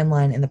the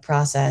timeline and the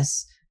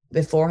process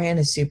beforehand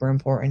is super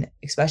important,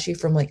 especially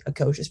from like a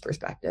coach's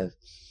perspective.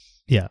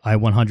 Yeah, I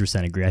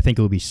 100% agree. I think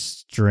it would be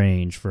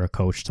strange for a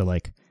coach to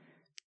like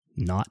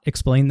not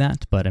explain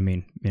that, but I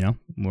mean,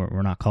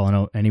 we're not calling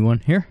out anyone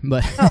here,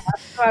 but no,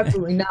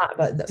 absolutely not.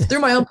 But through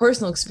my own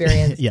personal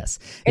experience, yes,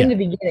 in the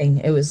beginning,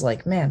 it was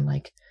like, man,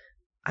 like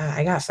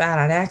I got fat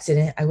on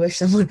accident. I wish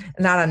someone,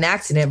 not on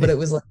accident, but it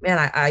was like,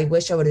 man, I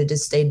wish I would have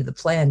just stayed to the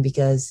plan,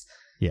 because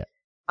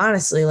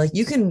honestly, like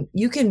you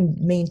can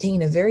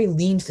maintain a very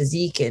lean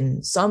physique,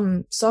 and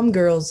some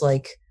girls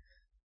like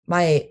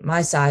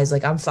my size,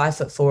 like I'm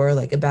 5'4",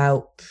 like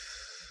about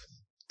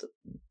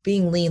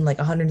being lean, like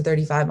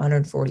 135,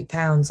 140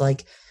 pounds,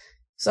 like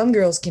some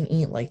girls can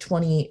eat like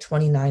 28,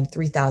 29,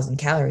 3,000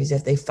 calories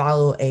if they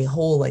follow a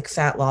whole like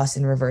fat loss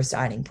and reverse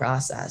dieting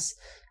process.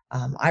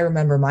 I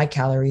remember my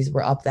calories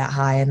were up that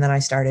high, and then I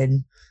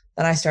started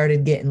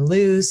getting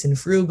loose and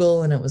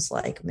frugal, and it was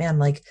like, man,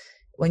 like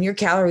when your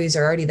calories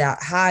are already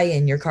that high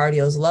and your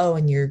cardio is low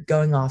and you're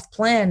going off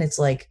plan, it's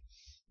like,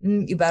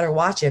 you better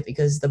watch it,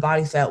 because the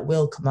body fat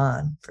will come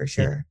on for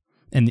sure.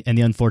 Yeah. And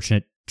the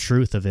unfortunate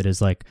truth of it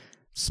is like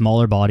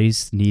smaller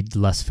bodies need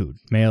less food,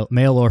 male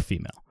or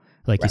female.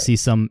 Like right.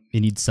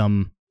 You need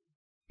some,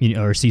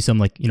 or see some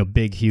like,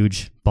 big,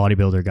 huge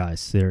bodybuilder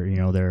guys. They're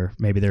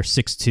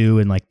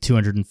 6'2" and like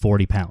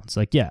 240 pounds.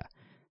 Like, yeah,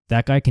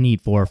 that guy can eat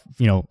for,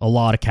 a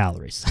lot of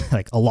calories,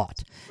 like a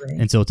lot. Right.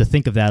 And so to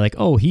think of that, like,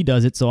 oh, he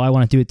does it, so I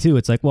want to do it too.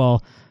 It's like,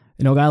 well,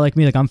 a guy like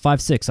me, like I'm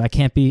 5'6", I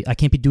can't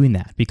be doing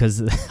that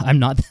because I'm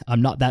not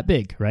that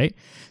big, right?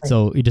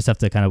 So you just have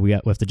to we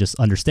have to just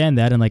understand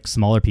that, and like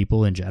smaller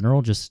people in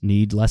general just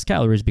need less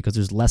calories because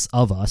there's less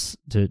of us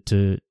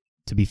to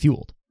be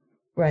fueled.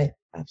 Right.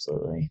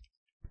 Absolutely.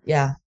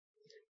 Yeah.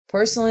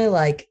 Personally,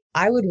 like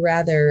I would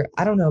rather,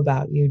 I don't know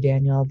about you,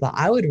 Daniel, but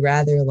I would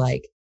rather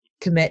like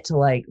commit to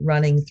like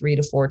running 3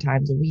 to 4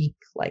 times a week.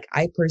 Like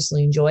I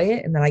personally enjoy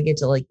it, and then I get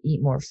to like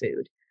eat more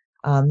food.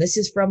 This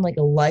is from like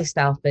a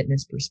lifestyle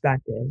fitness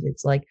perspective.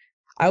 It's like,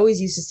 I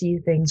always used to see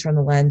things from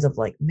the lens of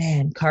like,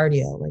 man,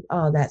 cardio, like,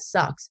 oh, that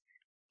sucks.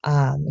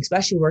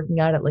 especially working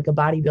out at like a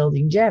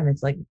bodybuilding gym.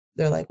 It's like,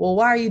 they're like, well,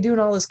 why are you doing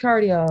all this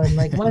cardio? And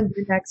like,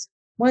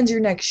 when's your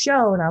next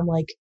show? And I'm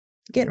like,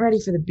 getting ready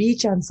for the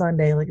beach on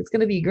Sunday. Like, it's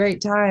going to be a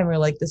great time, or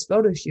like this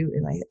photo shoot.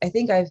 And I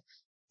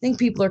think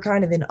people are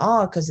kind of in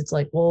awe, because it's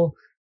like, well,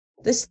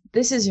 this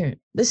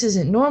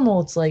isn't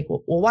normal. It's like,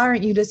 well, why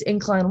aren't you just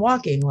incline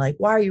walking? Like,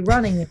 why are you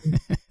running and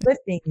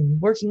lifting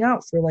and working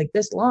out for like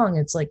this long?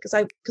 It's like,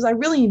 because I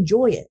really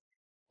enjoy it.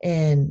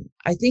 And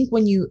I think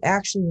when you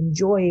actually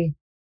enjoy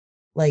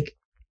like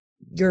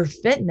your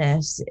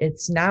fitness,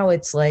 it's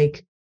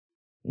like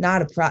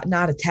not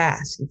a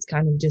task. It's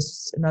kind of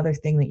just another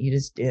thing that you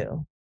just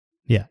do.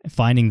 Yeah,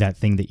 finding that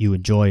thing that you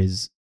enjoy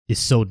is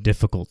so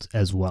difficult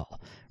as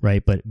well,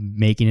 right? But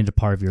making it a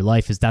part of your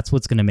life that's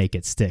what's going to make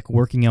it stick.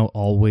 Working out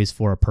always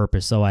for a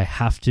purpose. So I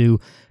have to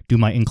do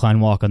my incline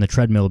walk on the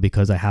treadmill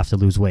because I have to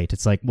lose weight.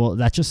 It's like, well,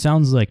 that just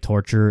sounds like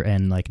torture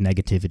and like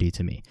negativity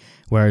to me.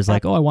 Whereas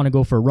like, oh, I want to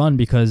go for a run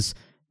because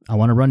I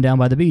want to run down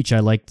by the beach. I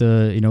like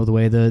the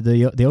way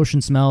the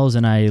ocean smells,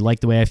 and I like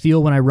the way I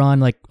feel when I run.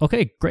 Like,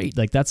 okay, great.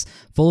 Like, that's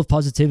full of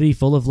positivity,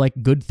 full of like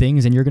good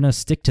things, and you're going to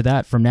stick to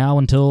that from now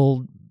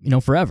until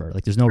forever.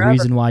 Like, there's no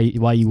reason why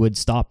you would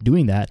stop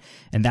doing that.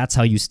 And that's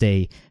how you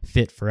stay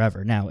fit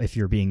forever. Now, if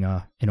you're being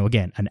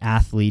again, an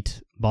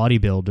athlete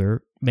bodybuilder,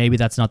 maybe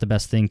that's not the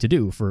best thing to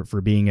do for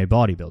being a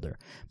bodybuilder.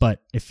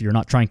 But if you're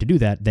not trying to do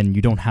that, then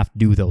you don't have to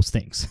do those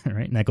things,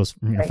 right? And that goes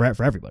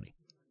for everybody.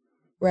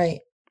 Right.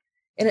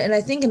 And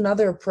I think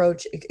another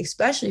approach,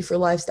 especially for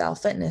lifestyle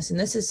fitness, and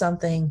this is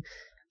something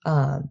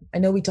I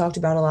know we talked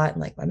about a lot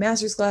in like my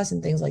master's class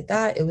and things like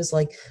that. It was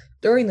like,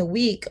 during the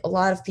week, a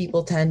lot of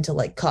people tend to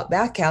like cut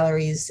back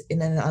calories,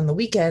 and then on the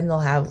weekend they'll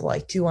have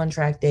like 2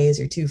 untracked days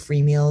or 2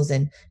 free meals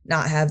and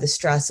not have the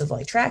stress of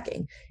like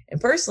tracking.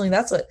 And personally,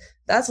 that's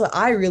what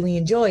I really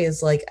enjoy,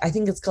 is like, I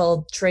think it's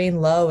called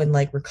train low and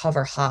like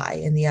recover high,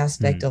 in the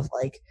aspect of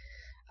like,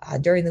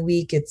 during the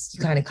week, it's,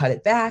 you kind of cut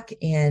it back,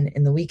 and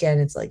in the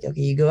weekend it's like, okay,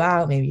 you go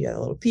out, maybe you have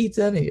a little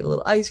pizza, maybe a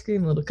little ice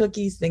cream, a little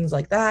cookies, things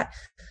like that.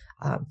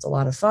 It's a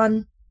lot of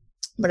fun.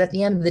 But at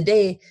the end of the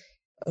day,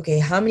 okay,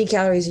 how many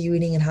calories are you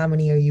eating and how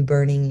many are you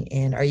burning?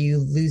 And are you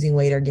losing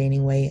weight or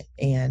gaining weight?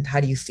 And how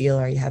do you feel?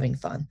 Are you having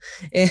fun?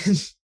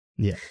 And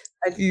yeah,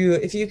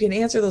 if you can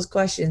answer those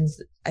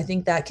questions, I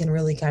think that can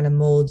really kind of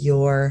mold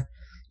your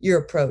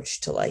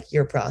approach to like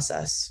your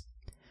process.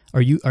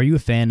 Are you a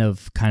fan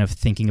of kind of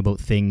thinking about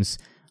things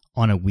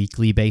on a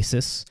weekly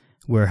basis,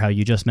 where how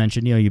you just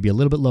mentioned, you'd be a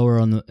little bit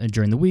lower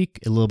during the week,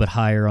 a little bit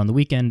higher on the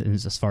weekend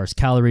as far as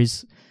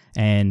calories,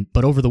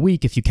 but over the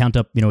week, if you count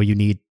up, you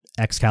need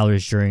X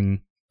calories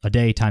during a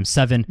day times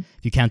 7.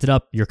 If you count it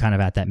up, you're kind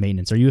of at that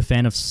maintenance. Are you a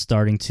fan of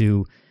starting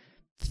to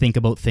think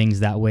about things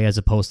that way, as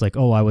opposed to like,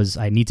 oh,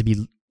 I need to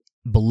be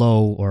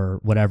below or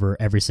whatever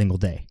every single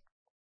day?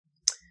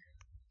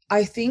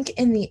 I think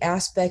in the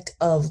aspect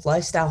of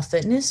lifestyle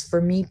fitness,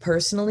 for me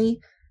personally,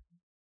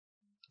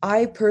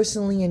 I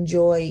personally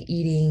enjoy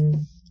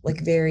eating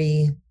like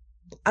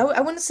I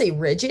wouldn't say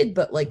rigid,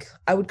 but like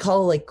I would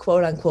call like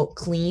quote unquote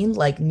clean,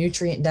 like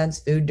nutrient dense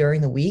food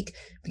during the week,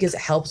 because it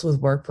helps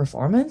with work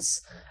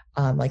performance,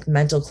 like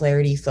mental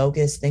clarity,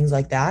 focus, things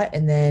like that.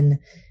 And then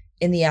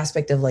in the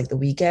aspect of like the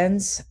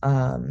weekends,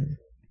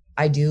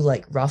 I do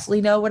like roughly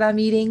know what I'm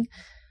eating,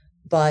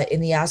 but in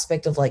the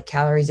aspect of like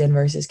calories in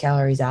versus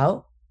calories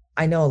out,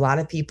 I know a lot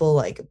of people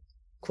like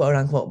quote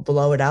unquote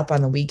blow it up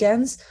on the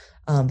weekends.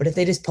 But if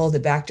they just pulled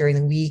it back during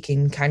the week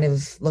and kind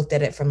of looked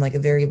at it from like a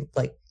very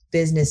like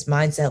business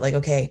mindset, like,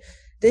 okay,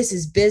 this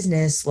is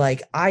business.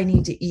 Like, I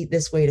need to eat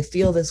this way to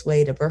feel this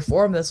way, to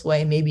perform this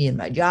way, maybe in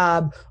my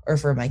job or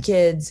for my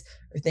kids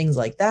or things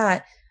like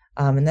that.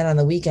 And then on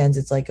the weekends,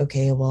 it's like,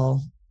 okay,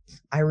 well,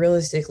 I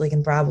realistically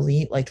can probably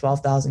eat like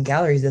 12,000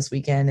 calories this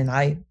weekend, and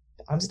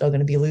I'm still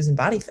going to be losing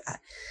body fat.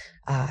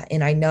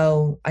 And I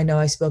know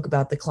I spoke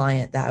about the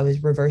client that I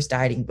was reverse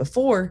dieting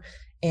before,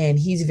 and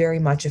he's very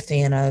much a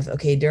fan of,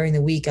 okay, during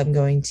the week, I'm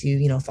going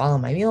to, follow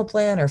my meal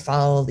plan or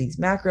follow all these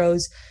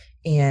macros,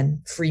 and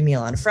free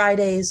meal on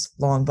Fridays,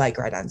 long bike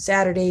ride on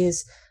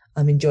Saturdays,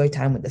 enjoy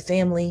time with the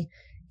family.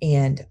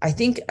 And I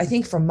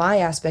think from my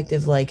aspect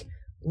of like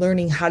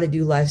learning how to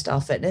do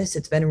lifestyle fitness,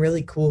 it's been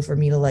really cool for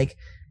me to like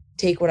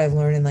take what I've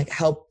learned and like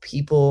help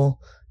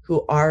people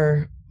who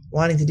are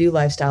wanting to do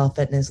lifestyle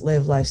fitness,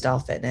 live lifestyle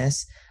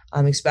fitness,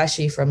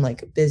 especially from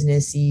like a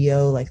business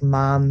CEO, like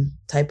mom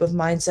type of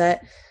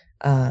mindset.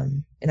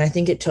 And I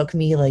think it took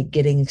me like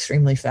getting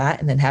extremely fat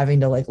and then having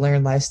to like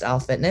learn lifestyle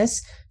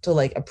fitness to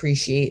like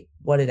appreciate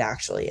what it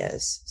actually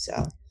is.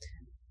 So,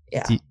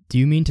 yeah. Do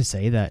you mean to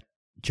say that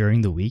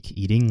during the week,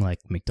 eating like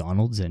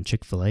McDonald's and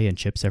Chick-fil-A and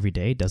chips every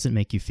day doesn't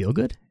make you feel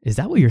good? Is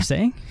that what you're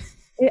saying?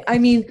 I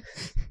mean,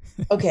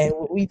 okay,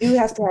 we do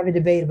have to have a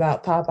debate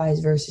about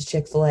Popeyes versus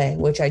Chick-fil-A,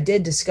 which I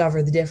did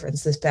discover the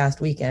difference this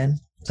past weekend.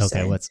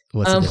 Okay, what's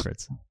the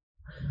difference?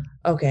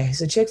 Okay,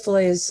 so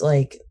Chick-fil-A is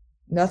like,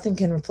 nothing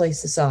can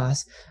replace the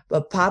sauce,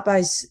 but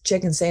Popeye's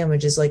chicken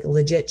sandwich is like a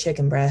legit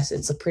chicken breast.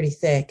 It's pretty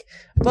thick,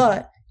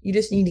 but you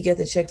just need to get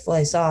the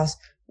Chick-fil-A sauce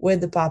with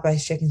the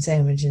Popeye's chicken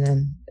sandwich, and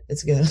then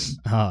It's good.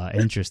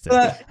 Interesting.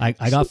 But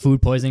I got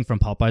food poisoning from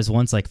Popeyes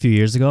once, like a few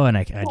years ago, and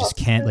I just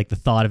can't, like, the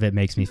thought of it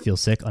makes me feel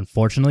sick,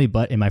 unfortunately.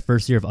 But in my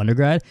first year of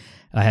undergrad,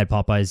 I had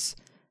Popeyes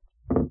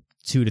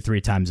 2 to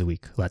 3 times a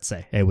week, let's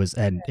say. It was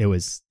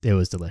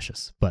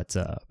delicious. But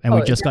and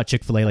we just got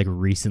Chick-fil-A like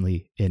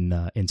recently in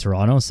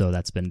Toronto, so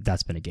that's been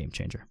a game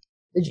changer.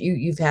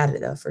 You've had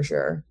it though, for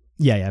sure.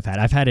 Yeah,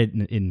 I've had it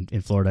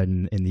in Florida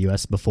and in the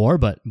US before,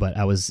 but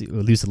I used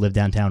to live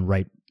downtown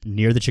right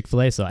near the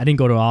Chick-fil-A, so I didn't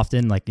go to it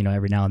often, like, you know,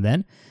 every now and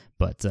then.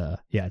 But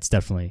yeah, it's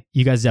definitely,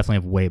 you guys definitely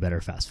have way better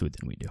fast food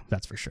than we do.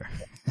 That's for sure.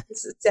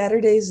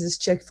 Saturdays is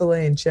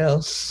Chick-fil-A and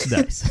chill.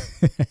 Nice.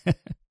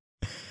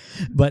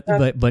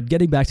 But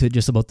getting back to it,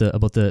 just about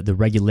the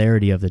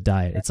regularity of the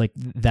diet, it's like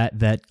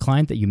that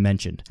client that you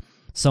mentioned,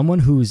 someone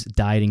who's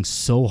dieting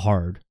so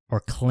hard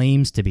or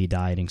claims to be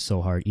dieting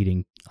so hard,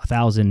 eating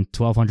 1,000,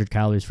 1,200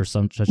 calories for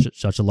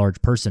such a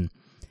large person,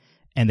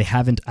 and they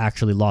haven't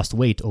actually lost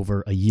weight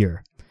over a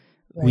year.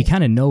 Right. We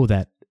kind of know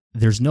that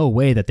there's no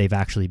way that they've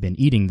actually been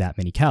eating that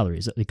many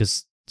calories,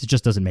 because it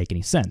just doesn't make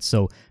any sense.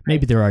 So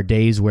maybe there are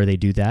days where they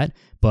do that,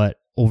 but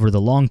over the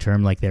long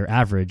term, like, their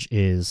average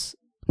is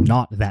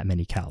not that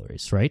many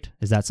calories, right?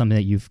 Is that something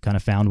that you've kind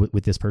of found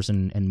with this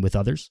person and with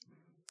others?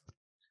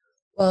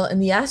 Well, in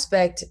the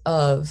aspect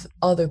of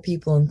other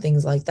people and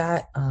things like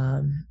that,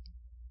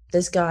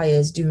 this guy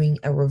is doing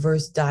a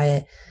reverse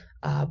diet.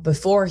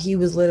 Before, he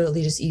was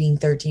literally just eating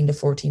 13 to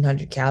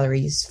 1,400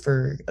 calories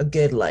for a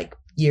good, like,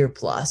 year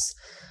plus.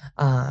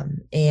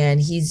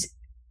 And he's,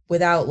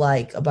 without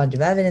like a bunch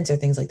of evidence or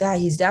things like that,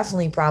 he's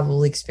definitely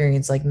probably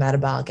experienced like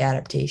metabolic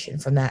adaptation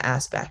from that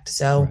aspect.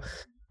 So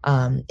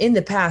in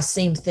the past,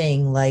 same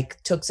thing,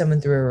 like, took someone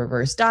through a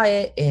reverse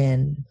diet,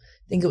 and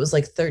I think it was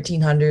like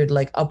 1,300,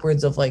 like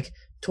upwards of like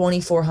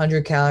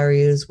 2,400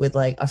 calories with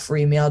like a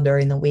free meal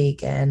during the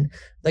week. And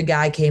the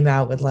guy came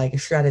out with like a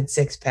shredded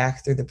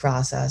 6-pack through the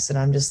process. And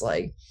I'm just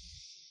like,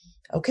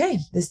 okay,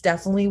 this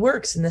definitely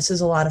works. And this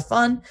is a lot of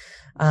fun.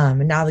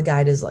 And now the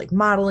guy does like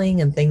modeling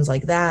and things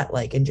like that,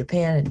 like in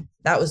Japan. And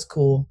that was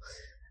cool.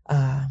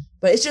 But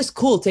it's just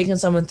cool taking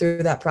someone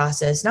through that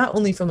process, not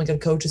only from like a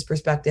coach's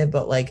perspective,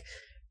 but like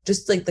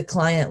just like the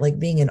client, like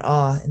being in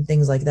awe and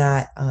things like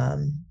that.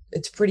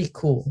 It's pretty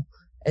cool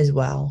as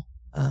well.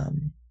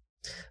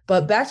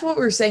 But back to what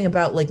we were saying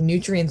about like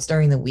nutrients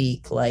during the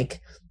week,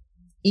 like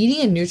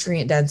eating a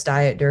nutrient dense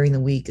diet during the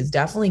week is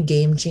definitely a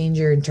game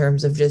changer in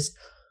terms of just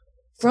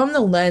from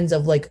the lens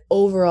of like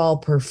overall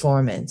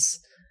performance.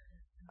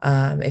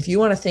 If you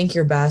want to think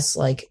your best,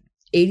 like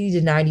 80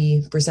 to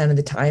 90% of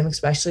the time,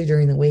 especially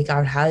during the week, I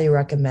would highly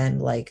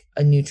recommend like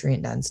a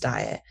nutrient dense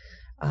diet.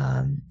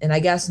 And I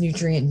guess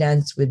nutrient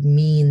dense would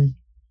mean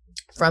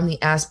from the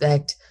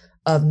aspect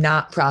of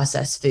not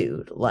processed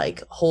food,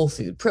 like whole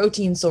food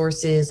protein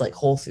sources, like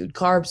whole food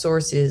carb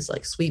sources,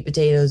 like sweet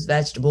potatoes,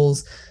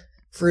 vegetables,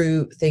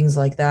 fruit, things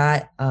like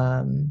that.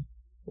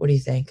 What do you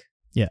think?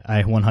 Yeah,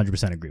 I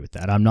 100% agree with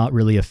that. I'm not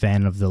really a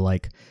fan of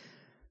the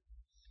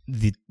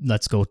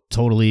let's go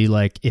totally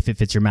like, if it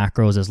fits your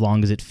macros, as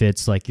long as it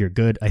fits, like, you're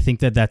good. I think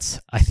that's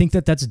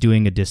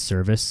doing a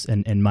disservice.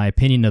 And my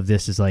opinion of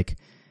this is like,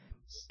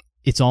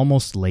 it's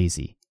almost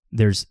lazy.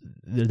 There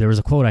was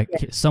a quote,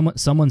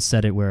 someone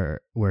said it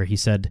where he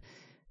said,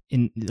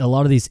 in a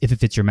lot of these if it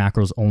fits your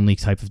macros only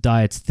type of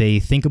diets, they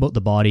think about the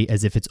body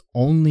as if it's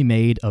only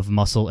made of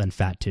muscle and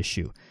fat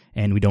tissue.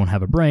 And we don't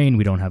have a brain,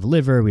 we don't have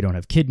liver, we don't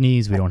have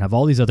kidneys, we don't have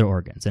all these other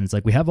organs. And it's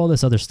like, we have all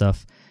this other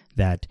stuff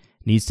that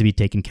needs to be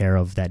taken care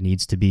of, that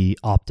needs to be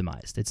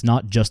optimized. It's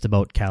not just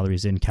about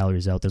calories in,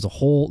 calories out. There's a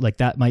whole, like,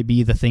 that might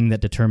be the thing that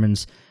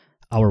determines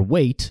our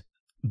weight,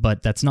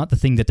 but that's not the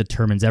thing that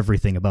determines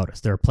everything about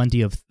us. There are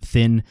plenty of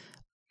thin,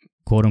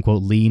 quote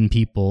unquote, lean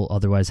people,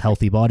 otherwise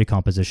healthy body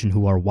composition,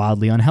 who are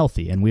wildly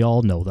unhealthy, and we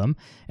all know them.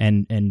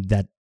 And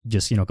that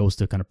just, goes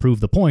to kind of prove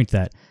the point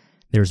that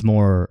there's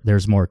more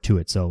to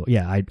it. So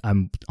yeah,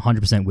 I'm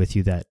 100% with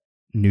you that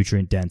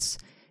nutrient dense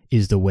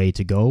is the way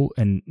to go.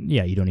 And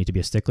yeah, you don't need to be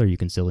a stickler. You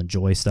can still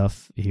enjoy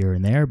stuff here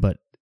and there, but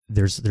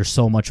there's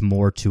so much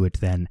more to it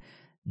than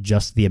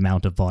just the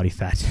amount of body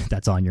fat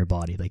that's on your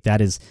body. Like,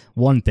 that is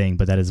one thing,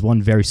 but that is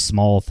one very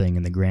small thing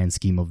in the grand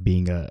scheme of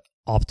being a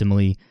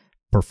optimally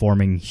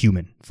performing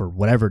human for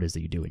whatever it is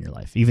that you do in your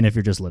life, even if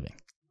you're just living.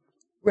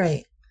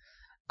 Right.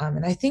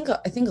 And I think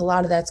a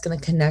lot of that's going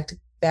to connect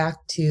back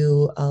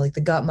to like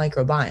the gut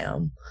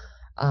microbiome,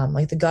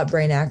 like the gut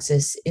brain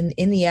axis,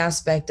 in the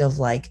aspect of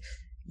like,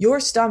 your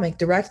stomach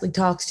directly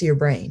talks to your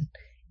brain.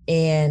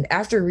 And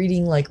after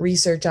reading like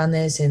research on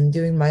this and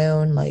doing my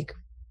own like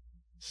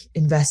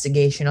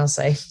investigation, I'll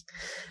say,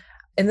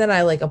 and then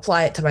I like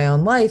apply it to my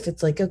own life,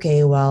 it's like,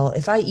 okay, well,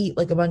 if I eat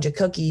like a bunch of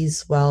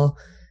cookies, well,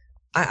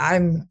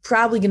 I'm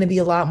probably going to be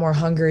a lot more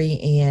hungry.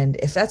 And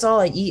if that's all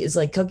I eat is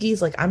like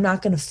cookies, like, I'm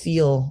not going to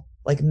feel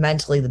like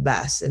mentally the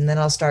best. And then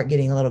I'll start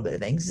getting a little bit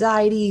of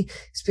anxiety,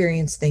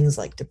 experience things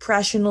like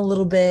depression a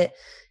little bit.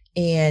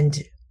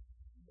 And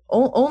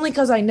only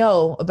because I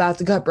know about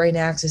the gut brain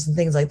axis and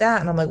things like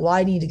that. And I'm like, well,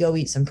 I need to go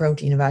eat some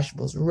protein and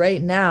vegetables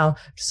right now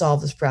to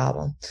solve this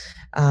problem,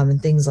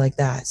 and things like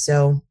that.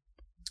 So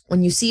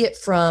when you see it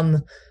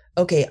from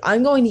okay,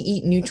 I'm going to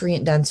eat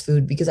nutrient dense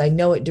food because I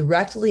know it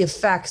directly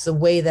affects the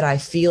way that I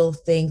feel,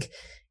 think.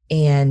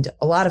 And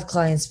a lot of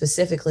clients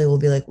specifically will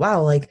be like,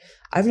 wow, like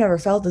I've never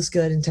felt this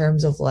good in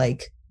terms of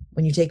like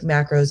when you take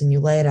macros and you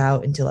lay it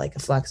out into like a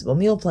flexible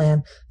meal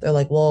plan. They're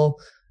like, well,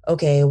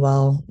 okay,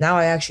 well, now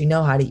I actually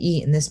know how to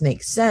eat and this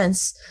makes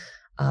sense.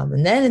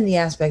 And then in the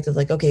aspect of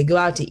like, okay, go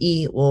out to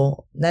eat.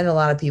 Well, then a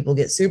lot of people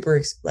get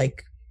super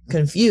like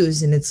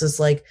confused, and it's just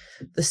like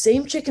the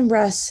same chicken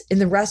breasts in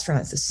the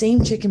restaurants, the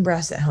same chicken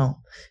breasts at home,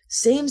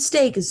 same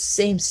steak is the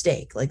same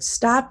steak. Like,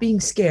 stop being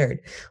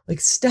scared.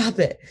 Like, stop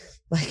it.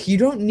 Like, you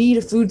don't need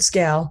a food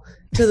scale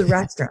to the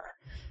restaurant.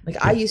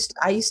 Like, I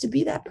used to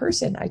be that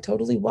person. I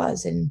totally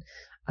was, and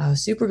I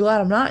was super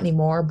glad I'm not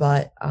anymore.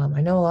 But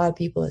I know a lot of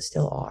people that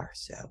still are.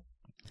 So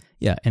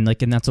yeah, and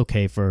that's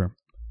okay for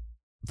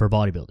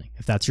bodybuilding.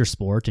 If that's your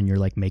sport and you're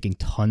like making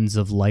tons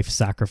of life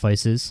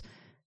sacrifices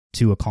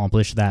to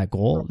accomplish that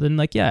goal, then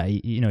like, yeah,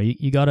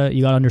 you gotta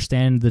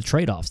understand the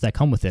trade-offs that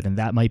come with it. And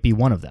that might be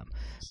one of them.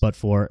 But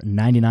for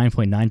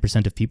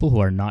 99.9% of people who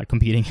are not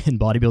competing in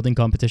bodybuilding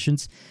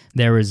competitions,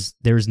 there's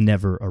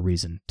never a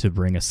reason to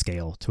bring a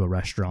scale to a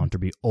restaurant or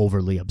be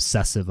overly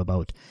obsessive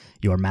about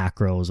your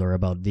macros or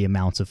about the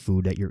amounts of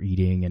food that you're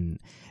eating.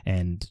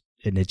 And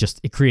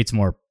it creates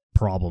more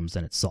problems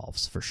than it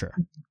solves, for sure.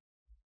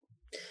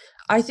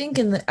 I think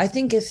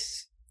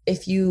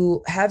if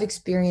you have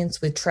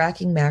experience with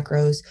tracking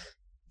macros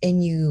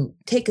and you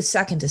take a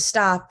second to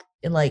stop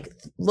and like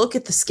look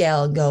at the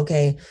scale and go,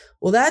 okay,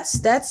 well, that's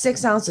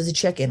 6 ounces of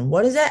chicken.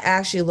 What does that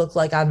actually look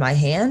like on my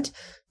hand?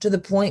 To the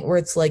point where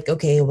it's like,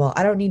 okay, well,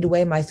 I don't need to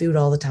weigh my food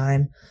all the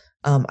time.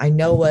 I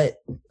know what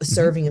a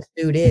serving of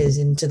food is.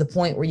 And to the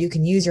point where you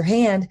can use your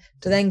hand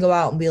to then go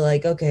out and be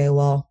like, okay,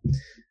 well,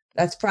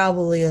 that's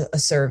probably a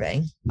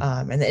serving.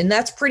 And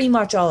that's pretty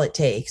much all it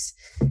takes.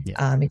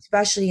 Yeah.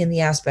 Especially in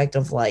the aspect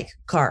of like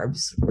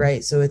carbs,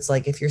 right? So it's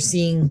like, if you're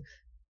seeing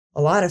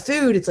a lot of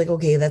food, it's like,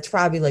 okay, that's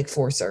probably like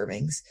 4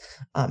 servings.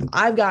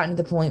 I've gotten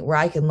to the point where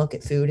I can look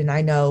at food and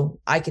I know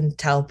I can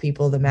tell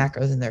people the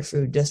macros in their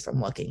food just from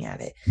looking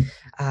at it.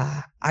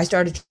 I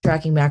started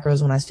tracking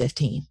macros when I was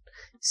 15.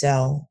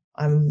 So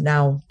I'm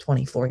now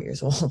 24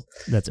 years old.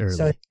 That's early.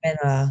 So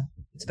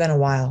it's been a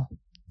while.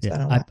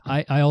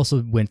 I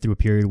also went through a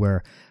period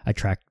where I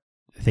tracked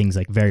things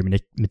like very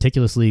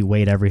meticulously,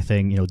 weighed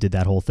everything, did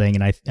that whole thing.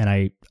 And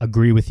I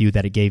agree with you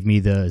that it gave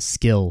me the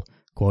skill,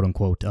 quote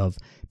unquote, of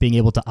being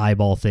able to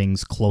eyeball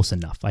things close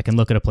enough. I can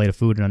look at a plate of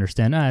food and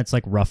understand, it's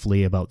like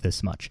roughly about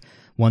this much.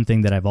 One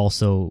thing that I've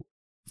also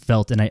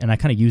felt, and I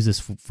kind of use this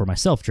for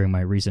myself during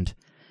my recent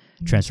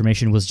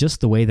transformation, was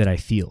just the way that I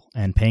feel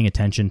and paying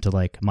attention to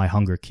like my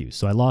hunger cues.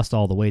 So I lost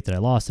all the weight that I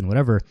lost and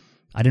whatever.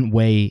 I didn't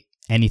weigh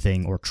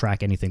anything or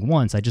track anything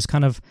once. I just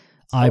kind of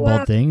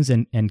eyeballed things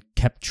and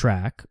kept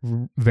track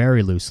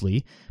very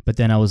loosely. But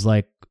then I was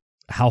like,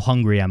 how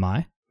hungry am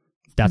I?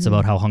 That's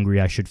about how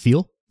hungry I should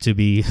feel to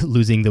be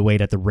losing the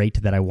weight at the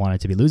rate that I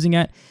wanted to be losing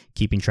at,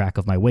 keeping track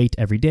of my weight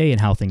every day and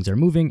how things are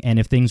moving. And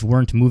if things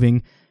weren't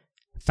moving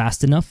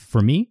fast enough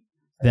for me,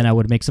 then I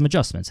would make some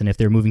adjustments. And if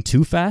they're moving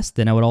too fast,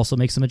 then I would also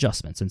make some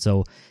adjustments. And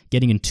so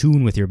getting in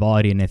tune with your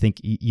body, and I think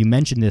you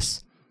mentioned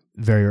this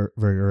very,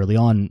 very early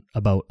on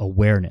about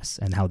awareness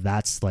and how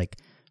that's like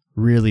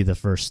really the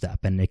first step.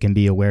 And it can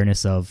be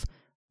awareness of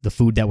the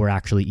food that we're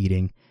actually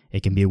eating.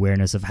 It can be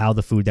awareness of how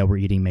the food that we're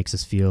eating makes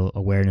us feel,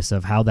 awareness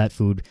of how that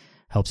food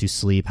helps you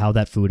sleep, how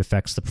that food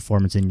affects the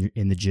performance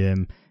in the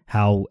gym,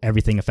 how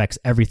everything affects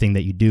everything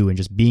that you do, and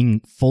just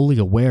being fully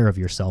aware of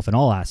yourself in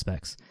all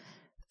aspects.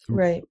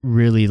 Right.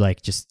 Really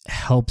like just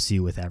helps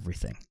you with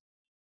everything.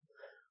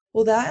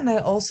 Well, that, and I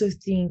also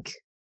think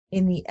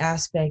in the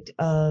aspect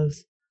of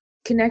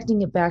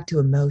connecting it back to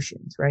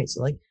emotions, right?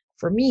 So like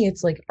for me,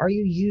 it's like, are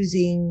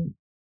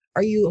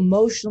you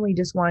emotionally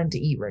just wanting to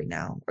eat right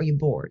now? Are you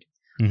bored?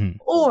 Mm-hmm.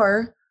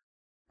 Or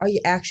are you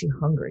actually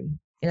hungry?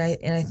 And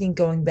I think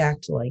going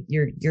back to like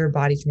your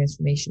body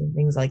transformation and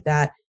things like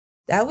that,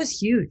 that was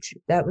huge.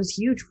 That was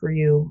huge for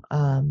you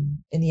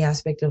in the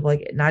aspect of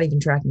like not even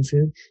tracking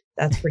food.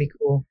 That's pretty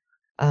cool.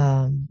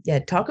 I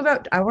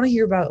want to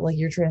hear about like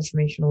your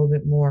transformation a little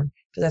bit more,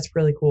 because that's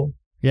really cool.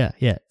 Yeah.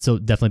 So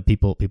definitely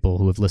people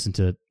who have listened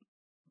to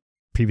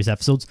previous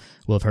episodes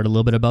will have heard a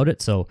little bit about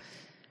it. So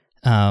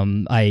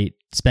I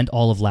spent not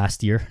all of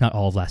last year.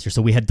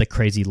 So we had like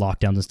crazy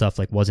lockdowns and stuff,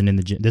 like wasn't in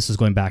the gym. This was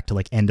going back to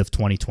like end of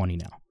 2020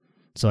 now.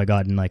 So I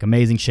got in like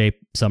amazing shape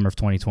summer of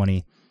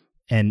 2020.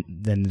 And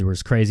then there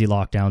was crazy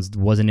lockdowns,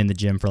 wasn't in the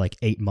gym for like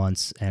 8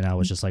 months. And I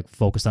was just like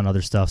focused on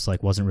other stuff. So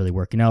like wasn't really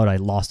working out. I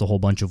lost a whole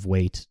bunch of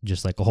weight,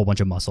 just like a whole bunch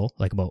of muscle,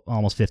 like about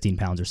almost 15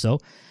 pounds or so.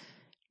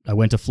 I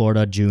went to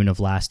Florida June of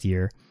last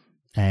year,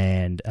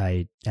 and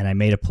I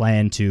made a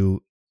plan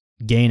to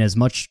gain as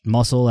much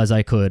muscle as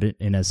I could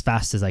and as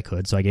fast as I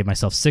could. So I gave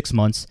myself 6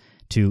 months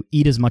to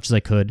eat as much as I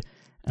could,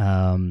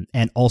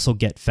 and also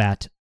get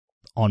fat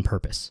on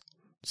purpose.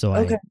 So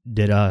I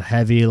did a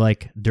heavy,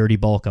 like dirty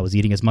bulk. I was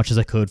eating as much as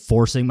I could,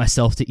 forcing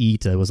myself to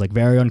eat. It was like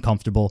very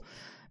uncomfortable,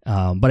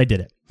 but I did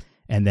it.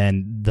 And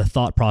then the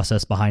thought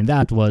process behind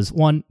that was,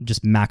 one,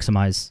 just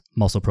maximize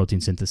muscle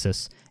protein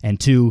synthesis, and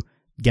two,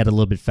 get a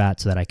little bit fat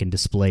so that I can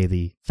display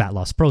the fat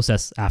loss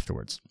process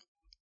afterwards.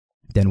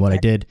 Then what I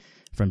did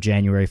from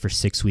January for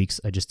 6 weeks,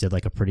 I just did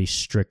like a pretty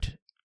strict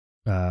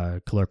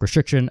caloric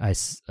restriction.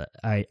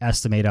 I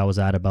estimate I was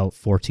at about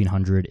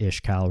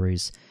 1,400-ish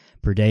calories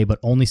per day, but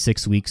only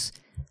 6 weeks.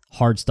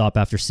 Hard stop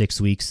after 6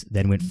 weeks,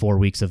 then went 4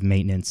 weeks of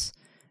maintenance,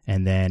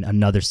 and then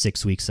another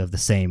 6 weeks of the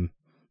same.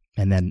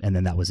 And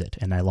then that was it.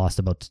 And I lost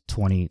about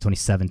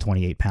 27,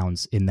 28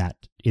 pounds in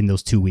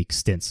those 2 week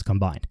stints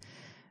combined.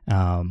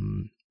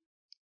 And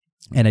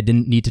I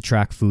didn't need to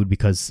track food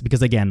because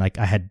again, like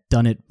I had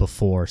done it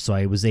before. So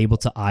I was able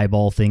to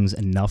eyeball things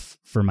enough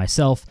for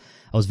myself.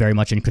 I was very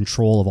much in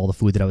control of all the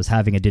food that I was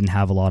having. I didn't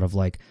have a lot of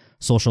like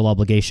social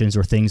obligations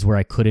or things where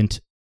I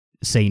couldn't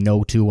say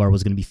no to, or I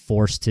was going to be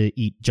forced to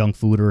eat junk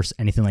food or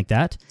anything like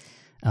that.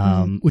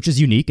 Which is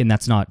unique. And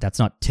that's not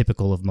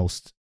typical of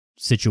most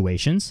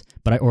situations,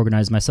 but I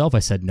organized myself. I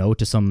said no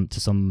to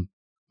some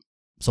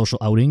social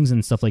outings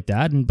and stuff like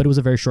that, but it was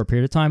a very short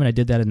period of time, and I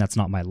did that, and that's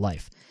not my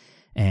life.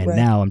 And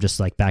now I'm just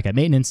like back at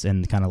maintenance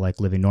and kind of like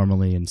living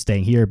normally and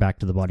staying here, back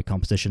to the body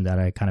composition that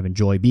I kind of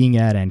enjoy being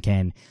at and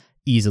can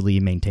easily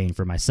maintain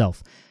for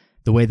myself.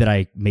 The way that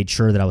I made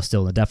sure that I was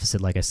still in a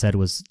deficit, like I said,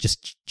 was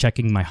just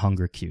checking my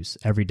hunger cues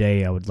every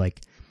day. I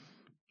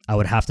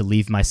would have to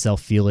leave myself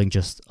feeling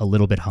just a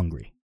little bit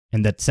hungry,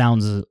 and that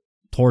sounds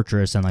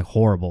torturous and like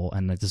horrible,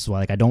 and this is why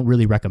like I don't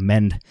really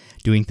recommend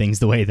doing things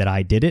the way that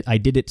I did it. I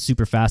did it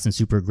super fast and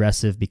super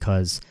aggressive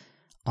because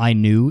I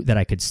knew that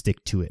I could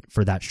stick to it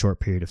for that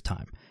short period of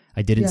time.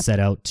 I didn't set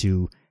out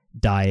to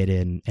diet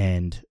in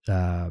and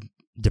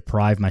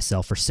deprive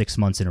myself for 6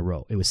 months in a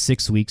row. It was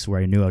 6 weeks where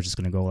I knew I was just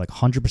going to go like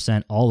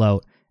 100% all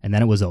out, and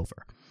then it was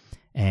over.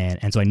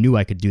 And so I knew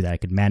I could do that. I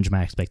could manage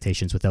my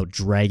expectations without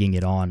dragging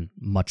it on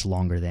much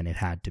longer than it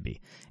had to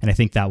be. And I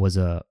think that was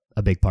a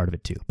big part of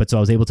it too. But so I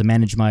was able to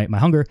manage my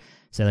hunger,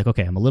 say like,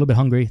 okay, I'm a little bit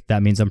hungry.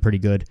 That means I'm pretty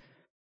good.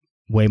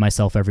 Weigh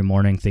myself every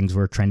morning. Things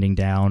were trending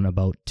down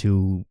about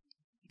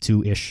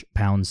two-ish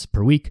pounds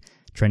per week,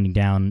 trending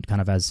down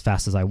kind of as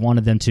fast as I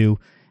wanted them to.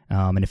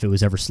 And if it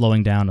was ever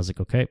slowing down, I was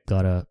like, okay,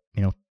 gotta,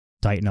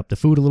 tighten up the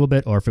food a little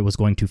bit. Or if it was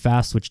going too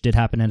fast, which did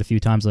happen at a few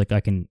times, like I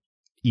can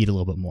eat a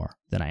little bit more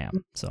than I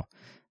am. So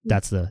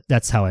that's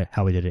how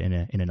I did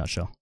it in a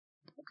nutshell.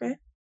 Okay.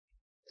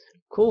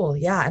 Cool.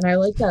 Yeah. And I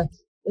like the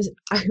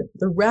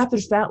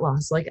rapid fat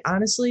loss. Like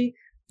honestly,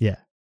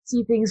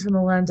 see things from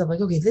the lens of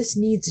like, okay, this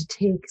needs to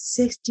take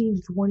 16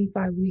 to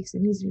 25 weeks.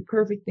 It needs to be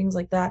perfect, things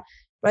like that.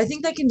 But I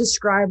think that can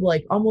describe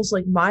like almost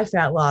like my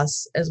fat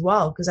loss as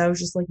well. Cause I was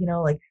just like,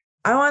 like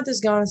I want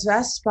this going as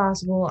fast as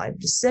possible. I'm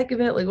just sick of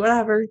it, like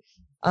whatever.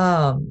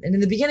 And in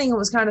the beginning it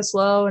was kind of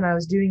slow and I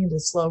was doing it at a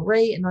slow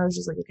rate and I was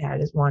just like, okay, I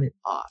just want it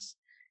off.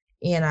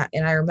 And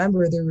I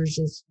remember there was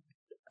just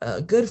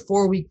a good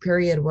 4 week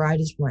period where I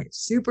just went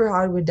super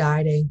hard with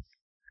dieting.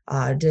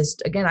 I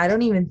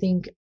don't even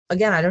think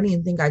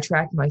I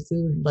tracked my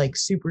food like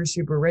super,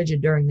 super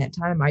rigid during that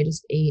time. I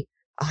just ate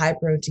a high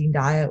protein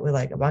diet with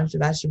like a bunch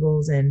of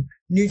vegetables and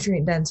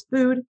nutrient dense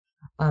food.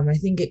 I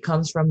think it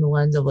comes from the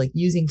lens of like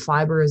using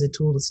fiber as a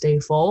tool to stay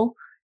full.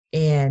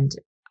 And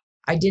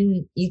I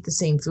didn't eat the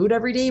same food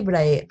every day, but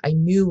I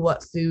knew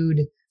what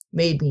food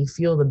made me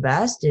feel the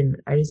best. And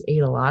I just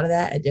ate a lot of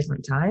that at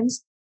different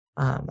times,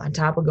 on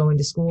top of going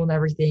to school and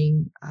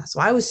everything.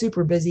 So I was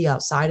super busy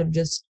outside of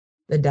just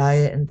the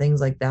diet and things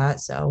like that.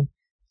 So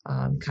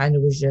kind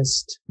of was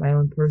just my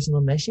own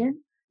personal mission.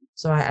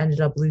 So I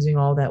ended up losing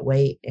all that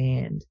weight.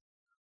 And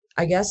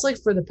I guess like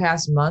for the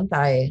past month,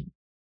 I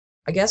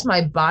guess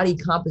my body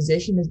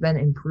composition has been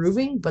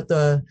improving, but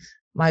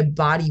my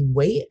body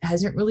weight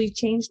hasn't really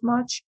changed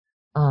much.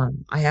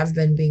 I have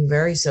been being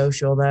very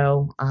social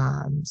though.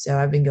 So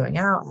I've been going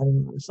out,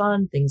 having a lot of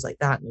fun, things like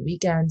that on the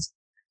weekends.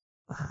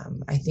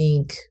 I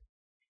think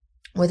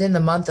within the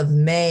month of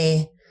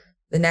May,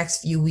 the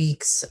next few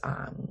weeks,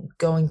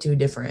 going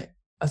to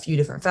a few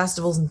different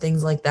festivals and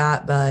things like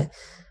that. But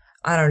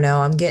I don't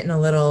know, I'm getting a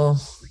little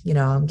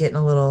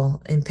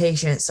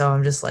impatient. So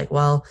I'm just like,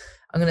 well,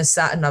 I'm going to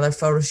set another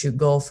photo shoot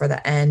goal for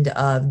the end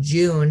of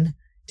June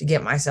to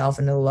get myself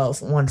into the low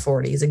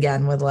 140s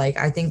again with like,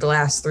 I think the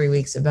last 3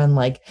 weeks have been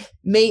like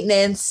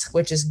maintenance,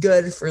 which is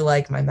good for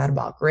like my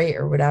metabolic rate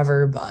or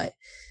whatever, but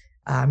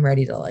I'm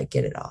ready to like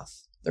get it off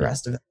the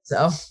rest of it.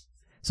 So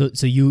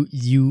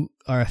you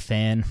are a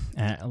fan,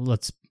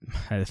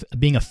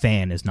 being a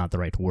fan is not the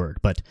right word,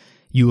 but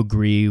you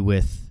agree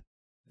with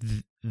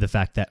the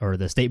fact that, or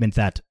the statement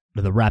that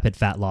the rapid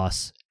fat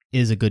loss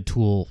is a good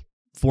tool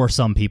for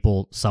some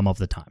people some of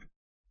the time.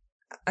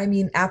 I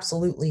mean,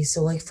 absolutely.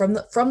 So like from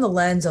the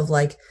lens of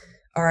like,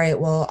 all right,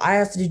 well, I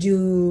have to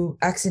do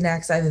X and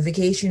X. I have a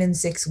vacation in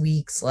 6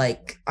 weeks.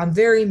 Like I'm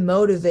very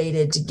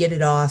motivated to get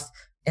it off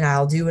and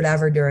I'll do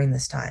whatever during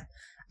this time.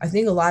 I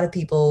think a lot of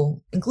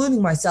people,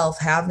 including myself,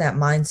 have that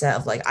mindset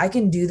of like, I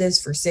can do this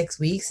for 6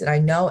 weeks. And I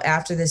know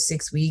after this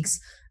 6 weeks,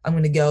 I'm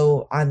going to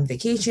go on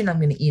vacation. I'm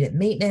going to eat at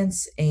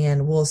maintenance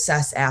and we'll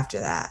assess after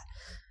that.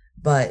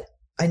 But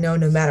I know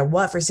no matter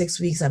what, for 6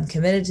 weeks, I'm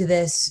committed to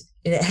this.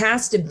 And it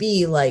has to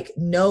be like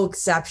no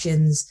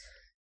exceptions.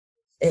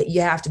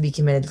 You have to be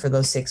committed for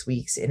those 6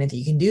 weeks. And if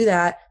you can do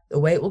that, the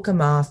weight will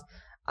come off.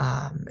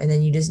 And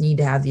then you just need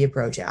to have the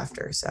approach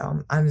after.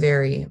 So I'm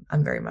very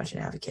much an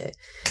advocate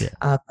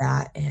of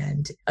that.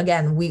 And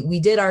again, we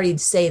did already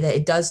say that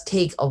it does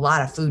take a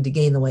lot of food to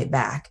gain the weight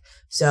back.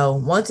 So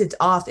once it's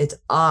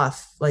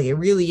off, like it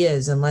really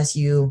is, unless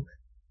you,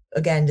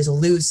 again, just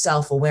lose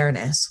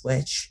self-awareness,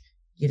 which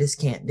you just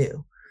can't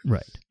do.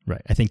 Right.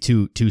 I think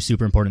two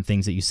super important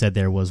things that you said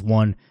there was,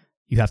 one,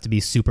 you have to be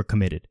super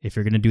committed. If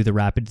you're going to do the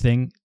rapid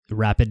thing,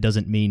 rapid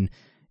doesn't mean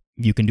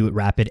you can do it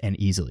rapid and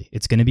easily.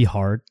 It's going to be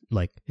hard.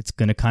 Like, it's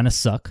going to kind of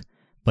suck,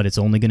 but it's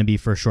only going to be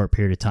for a short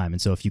period of time.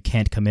 And so if you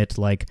can't commit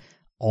like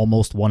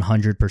almost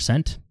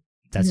 100%,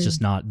 that's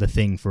just not the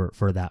thing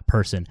for that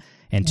person.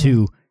 And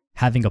two,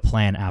 having a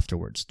plan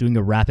afterwards, doing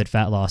a rapid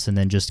fat loss and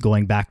then just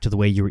going back to the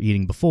way you were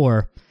eating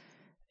before,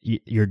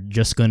 you're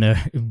just going to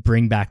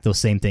bring back those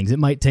same things. It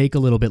might take a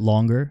little bit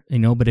longer,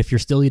 but if you're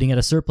still eating at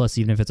a surplus,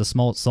 even if it's a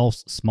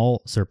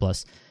small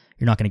surplus,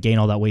 you're not going to gain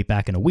all that weight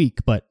back in a week,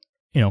 but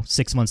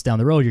 6 months down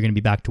the road, you're going to be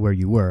back to where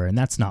you were. And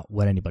that's not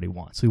what anybody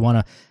wants. We want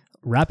a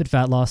rapid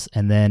fat loss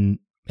and then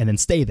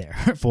stay there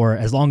for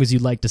as long as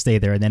you'd like to stay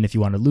there. And then if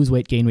you want to lose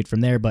weight, gain weight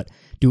from there, but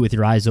do it with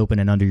your eyes open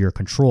and under your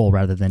control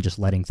rather than just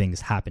letting things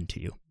happen to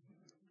you.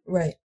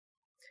 Right.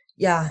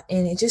 Yeah.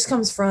 And it just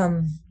comes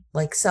from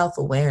like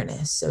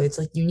self-awareness. So it's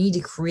like you need to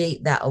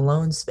create that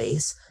alone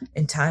space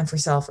and time for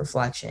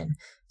self-reflection.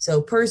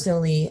 So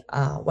personally,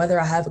 whether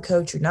I have a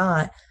coach or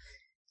not,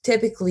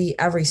 typically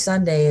every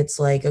Sunday it's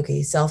like,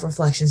 okay,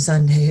 self-reflection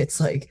Sunday.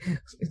 It's like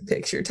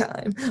picture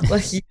time.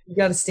 Like you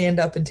got to stand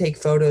up and take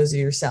photos of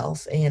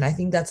yourself. And I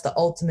think that's the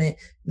ultimate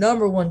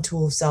number one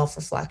tool of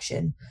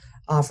self-reflection.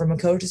 From a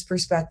coach's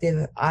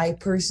perspective, I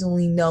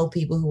personally know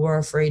people who are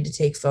afraid to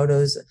take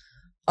photos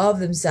of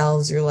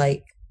themselves, or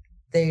like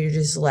they're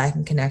just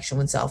lacking connection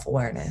with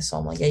self-awareness. So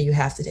I'm like, yeah, you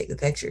have to take the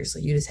pictures.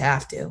 Like you just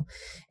have to.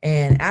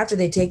 And after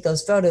they take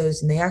those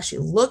photos and they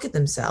actually look at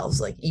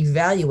themselves, like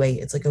evaluate,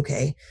 it's like,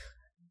 okay,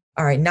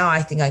 all right, now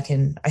I think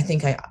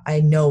I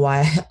know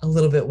why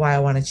I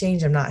want to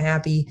change. I'm not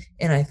happy.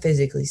 And I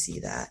physically see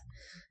that.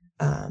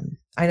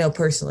 I know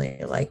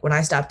personally, like when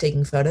I stopped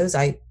taking photos,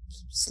 I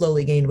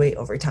slowly gained weight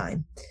over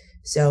time.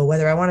 So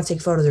whether I want to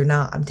take photos or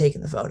not, I'm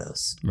taking the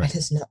photos. Right. I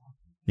just know.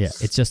 Yeah,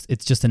 it's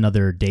just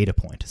another data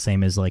point.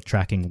 Same as like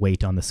tracking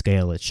weight on the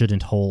scale. It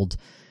shouldn't hold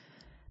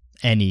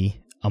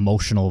any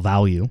emotional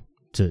value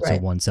to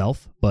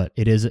oneself, but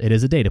it is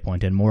a data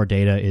point, and more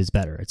data is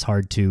better. It's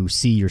hard to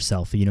see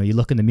yourself. You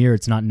look in the mirror,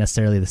 it's not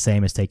necessarily the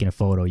same as taking a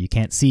photo. You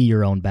can't see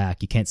your own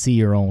back. You can't see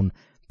your own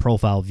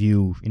profile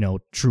view,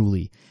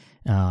 truly.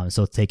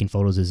 So taking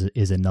photos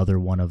is another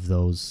one of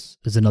those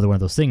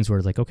things where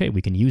it's like, okay,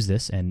 we can use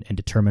this and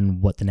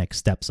determine what the next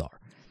steps are.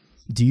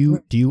 Do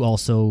you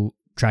also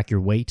track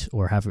your weight,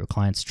 or have your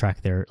clients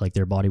track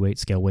their body weight,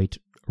 scale weight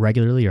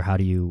regularly, or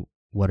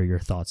what are your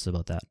thoughts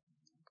about that?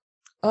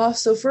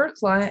 So for a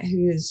client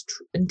who is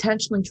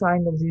intentionally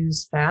trying to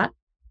lose fat,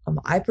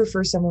 I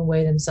prefer someone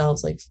weigh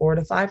themselves like 4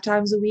 to 5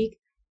 times a week,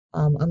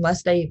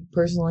 unless they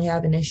personally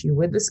have an issue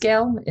with the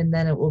scale. And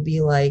then it will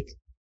be like,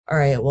 all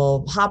right,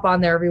 well, hop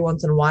on there every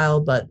once in a while.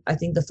 But I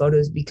think the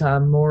photos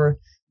become more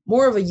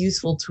of a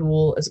useful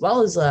tool, as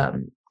well as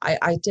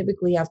I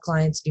typically have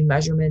clients do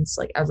measurements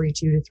like every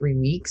 2 to 3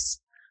 weeks.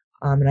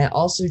 And I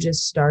also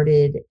just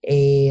started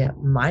a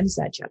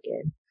mindset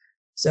check-in.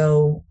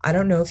 So I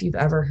don't know if you've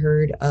ever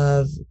heard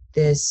of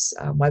this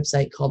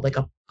website called like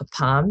a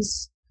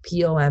POMS,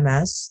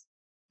 POMS.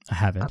 I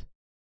haven't.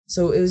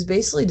 So it was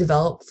basically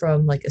developed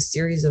from like a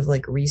series of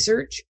like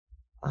research.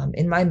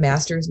 In my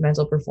master's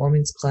mental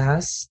performance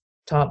class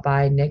taught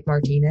by Nick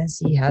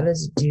Martinez, he had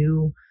us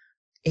do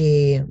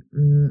a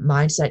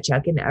mindset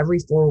check-in every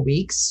 4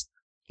 weeks.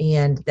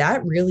 And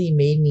that really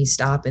made me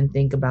stop and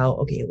think about,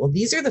 okay, well,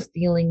 these are the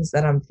feelings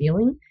that I'm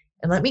feeling,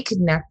 and let me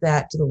connect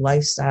that to the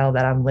lifestyle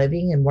that I'm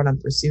living and what I'm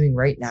pursuing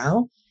right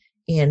now.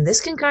 And this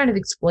can kind of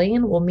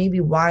explain, well, maybe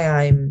why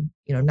I'm,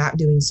 not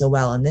doing so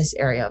well in this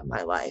area of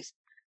my life.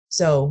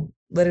 So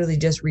literally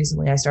just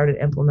recently, I started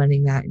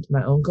implementing that into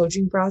my own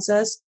coaching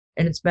process.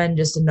 And it's been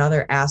just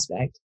another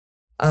aspect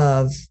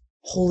of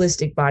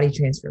holistic body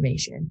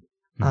transformation.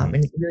 And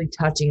it's really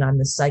touching on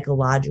the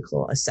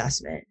psychological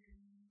assessment.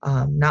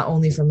 Not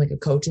only from like a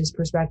coach's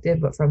perspective,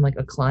 but from like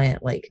a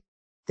client, like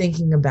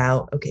thinking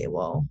about, okay,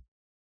 well,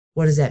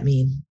 what does that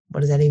mean?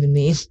 What does that even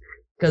mean?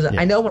 Because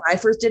I know when I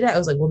first did it, I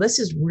was like, well, this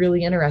is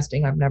really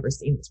interesting. I've never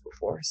seen this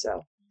before.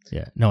 So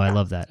yeah, no, I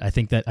love that. I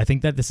think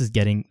that this is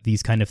getting,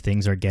 these kind of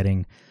things are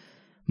getting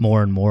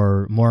more and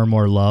more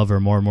love, or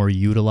more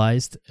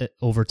utilized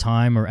over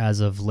time, or as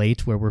of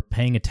late, where we're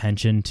paying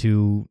attention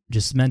to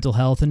just mental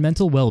health and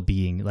mental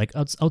well-being, like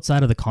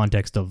outside of the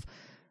context of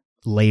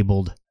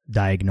labeled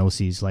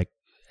diagnoses. Like,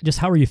 just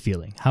how are you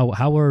feeling? How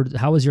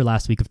was your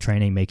last week of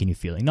training making you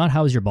feeling? Not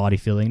how is your body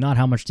feeling? Not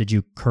how much did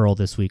you curl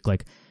this week?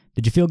 Like,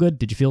 did you feel good?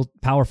 Did you feel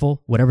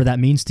powerful? Whatever that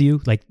means to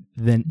you, like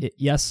then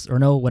yes or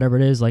no, whatever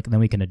it is, like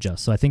then we can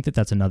adjust. So I think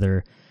that's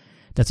another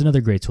that's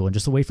another great tool, and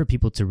just a way for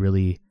people to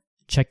really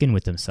check in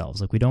with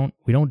themselves. Like we don't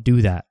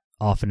do that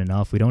often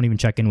enough. We don't even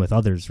check in with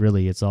others,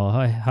 really. It's all,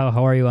 hi,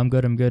 how are you? I'm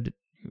good. I'm good.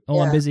 Oh,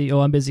 yeah. I'm busy.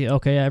 Oh, I'm busy.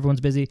 Okay,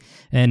 everyone's busy.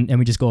 And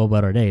we just go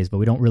about our days, but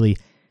we don't really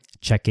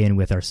check in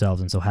with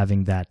ourselves. And so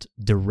having that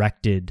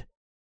directed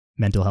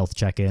mental health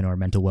check-in or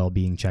mental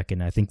well-being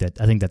check-in, I think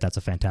that's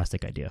a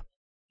fantastic idea.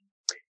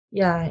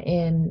 Yeah,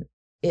 and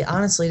it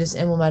honestly just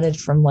implemented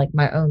from like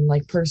my own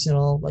like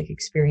personal like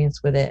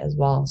experience with it as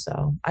well.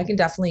 So I can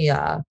definitely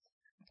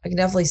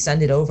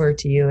send it over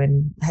to you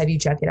and have you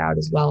check it out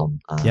as well.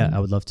 Yeah, I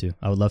would love to.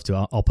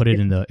 I'll put it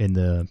in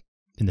the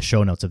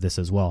show notes of this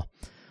as well.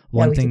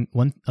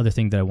 One other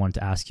thing that I wanted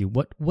to ask you,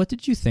 what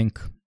did you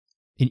think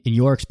in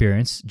your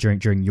experience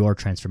during your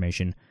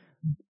transformation,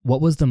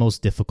 what was the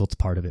most difficult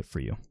part of it for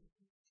you?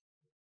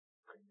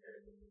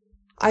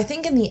 I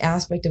think in the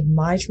aspect of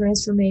my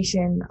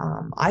transformation,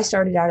 I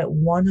started out at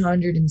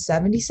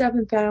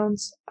 177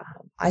 pounds.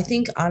 I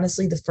think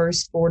honestly, the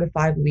first 4 to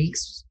 5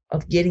 weeks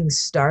of getting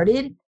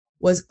started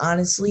was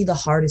honestly the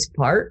hardest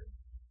part.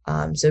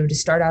 So to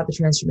start out the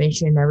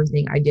transformation and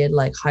everything, I did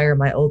like hire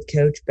my old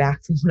coach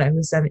back from when I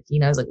was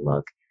 17. I was like,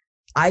 look,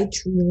 I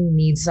truly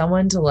need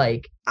someone to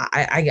like,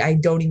 I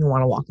don't even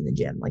want to walk in the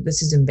gym. Like,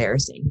 this is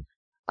embarrassing.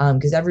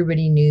 Because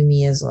everybody knew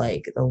me as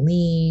like the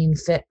lean,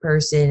 fit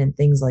person and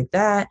things like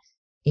that.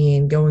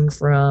 And going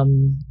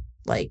from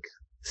like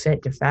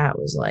fit to fat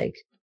was like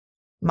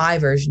my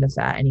version of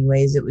fat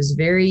anyways. It was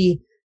very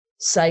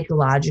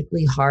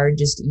psychologically hard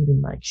just to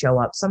even like show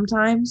up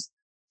sometimes.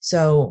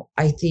 So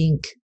I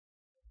think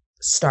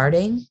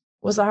starting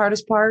was the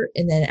hardest part.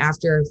 And then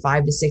after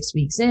 5 to 6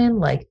 weeks in,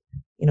 like,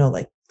 you know,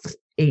 like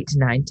 8 to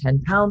 9,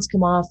 10 pounds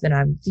come off and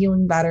I'm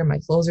feeling better. My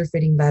clothes are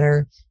fitting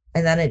better.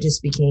 And then it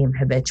just became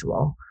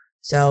habitual.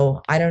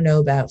 So I don't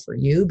know about for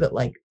you, but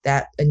like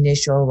that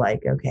initial,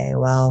 like, okay,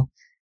 well,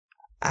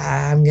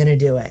 I'm going to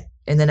do it.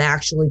 And then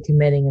actually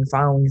committing and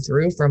following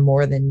through for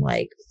more than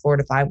like 4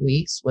 to 5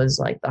 weeks was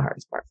like the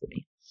hardest part for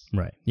me.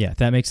 Right. Yeah.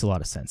 That makes a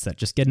lot of sense. That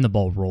just getting the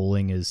ball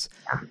rolling is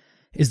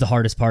the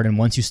hardest part. And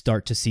once you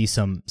start to see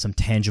some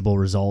tangible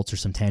results or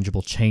some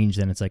tangible change,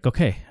 then it's like,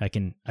 okay, I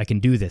can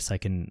do this. I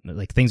can,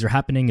 like, things are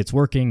happening. It's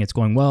working. It's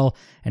going well.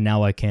 And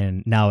now I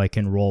can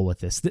roll with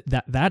this.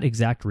 That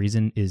exact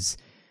reason is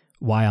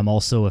why I'm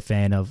also a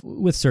fan of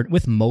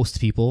with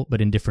most people, but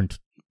in different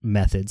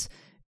methods,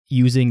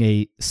 using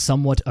a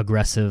somewhat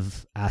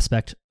aggressive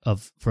aspect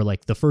for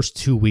like the first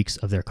 2 weeks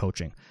of their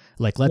coaching.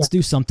 Like, let's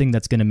do something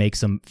that's going to make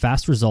some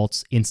fast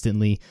results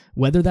instantly,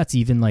 whether that's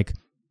even like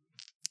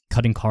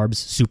cutting carbs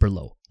super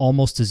low,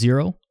 almost to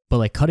zero, but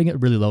like cutting it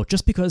really low,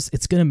 just because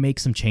it's going to make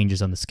some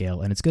changes on the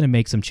scale and it's going to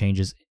make some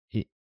changes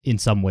in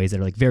some ways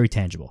that are like very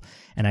tangible.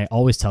 And I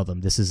always tell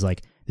them, this is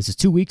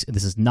 2 weeks and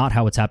this is not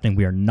how it's happening.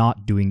 We are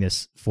not doing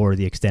this for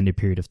the extended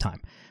period of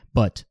time,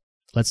 but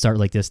let's start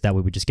like this. That way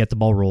we just get the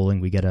ball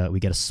rolling. We get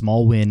a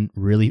small win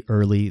really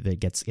early that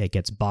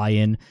gets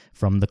buy-in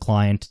from the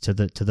client to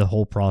the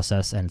whole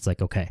process. And it's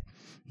like, okay,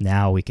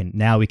 now we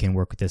can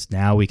work with this.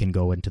 Now we can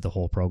go into the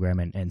whole program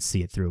and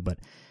see it through. But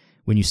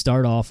when you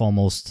start off,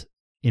 almost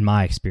in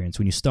my experience,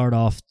 when you start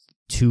off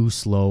too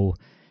slow,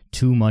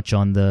 too much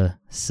on the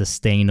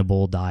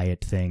sustainable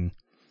diet thing,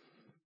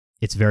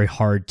 it's very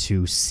hard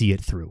to see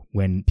it through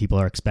when people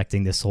are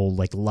expecting this whole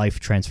like life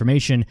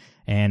transformation.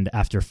 And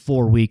after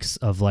 4 weeks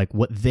of like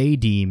what they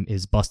deem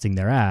is busting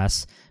their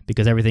ass,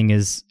 because everything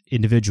is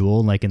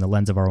individual, like in the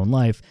lens of our own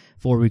life,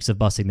 4 weeks of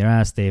busting their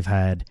ass, they've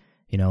had,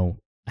 you know,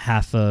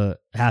 half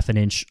an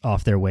inch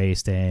off their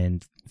waist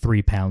and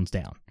 3 pounds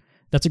down.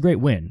 That's a great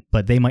win,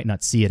 but they might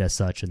not see it as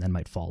such and then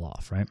might fall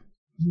off, right?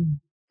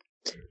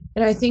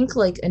 And I think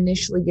like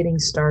initially getting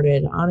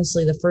started,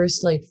 honestly, the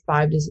first like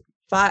 5 to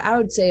 5, I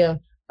would say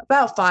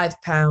about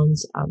 5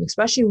 pounds,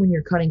 especially when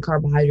you're cutting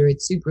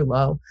carbohydrates super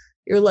low,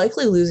 you're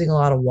likely losing a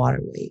lot of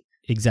water weight.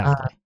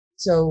 Exactly.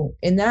 So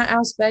in that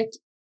aspect,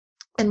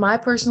 in my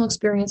personal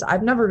experience,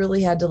 I've never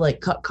really had to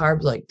like cut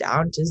carbs like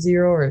down to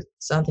zero or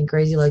something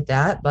crazy like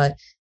that. But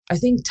I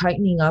think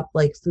tightening up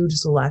like food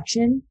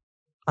selection,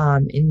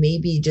 and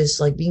maybe just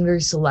like being very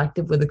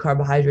selective with the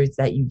carbohydrates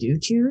that you do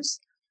choose.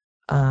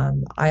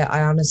 I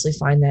honestly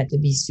find that to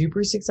be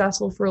super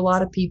successful for a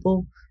lot of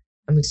people.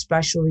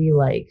 Especially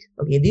like,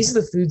 okay, these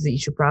are the foods that you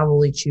should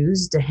probably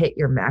choose to hit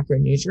your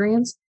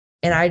macronutrients.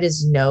 And I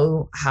just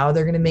know how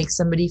they're going to make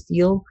somebody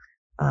feel.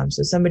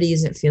 So somebody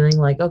isn't feeling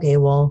like, okay,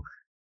 well,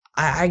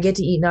 I get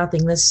to eat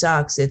nothing. This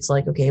sucks. It's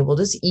like, okay, well,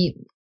 just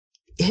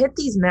hit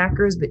these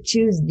macros, but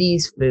choose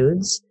these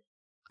foods.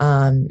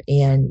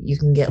 And you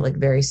can get like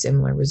very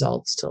similar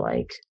results to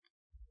like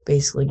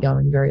basically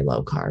going very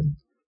low carb.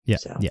 Yeah.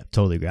 So. Yeah,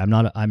 totally agree.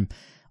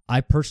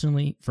 I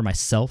personally, for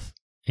myself,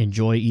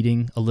 enjoy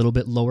eating a little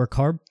bit lower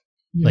carb,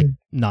 like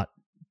not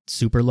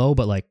super low,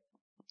 but like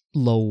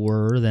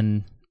lower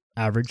than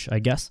average, I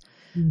guess.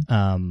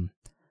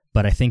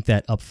 But I think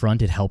that up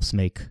front, it helps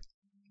make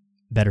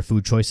better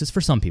food choices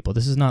for some people.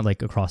 This is not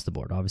like across the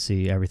board.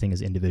 Obviously, everything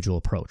is individual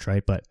approach,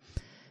 right? But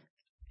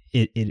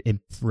it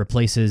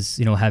replaces,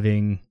 you know,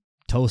 having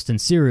toast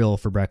and cereal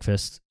for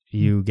breakfast.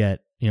 You get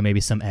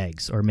maybe some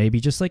eggs, or maybe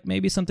just like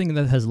maybe something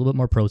that has a little bit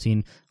more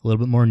protein, a little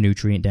bit more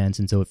nutrient dense.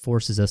 And so it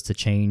forces us to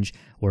change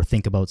or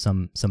think about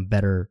some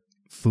better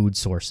food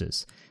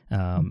sources.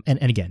 And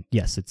again,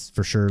 yes, it's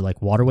for sure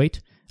like water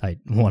weight. I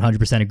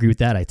 100% agree with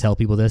that. I tell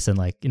people this, and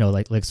like,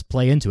 let's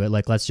play into it.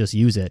 Like, let's just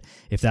use it.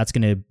 If that's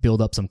going to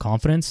build up some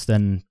confidence,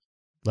 then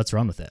let's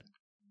run with it.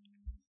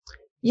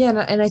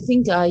 Yeah, and I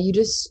think you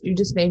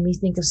just made me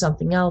think of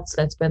something else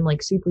that's been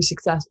like super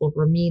successful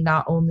for me,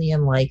 not only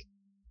in like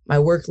my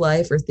work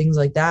life or things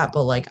like that,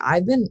 but like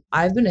I've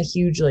been a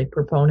huge like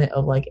proponent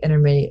of like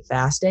intermittent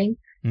fasting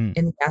in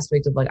the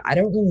aspect of like I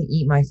don't really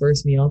eat my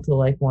first meal till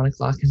like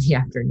 1:00 in the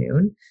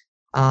afternoon.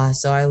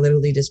 So I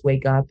literally just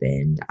wake up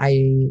and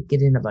I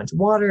get in a bunch of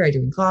water, I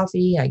drink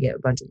coffee, I get a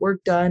bunch of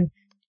work done,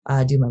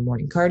 do my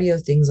morning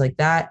cardio, things like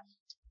that.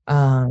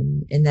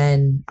 And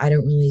then I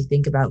don't really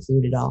think about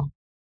food at all.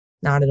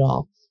 Not at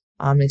all.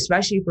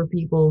 Especially for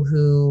people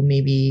who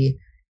maybe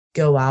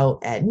go out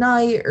at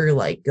night or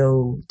like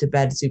go to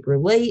bed super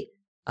late.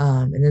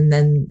 And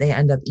then they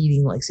end up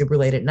eating like super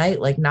late at night.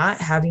 Like not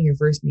having your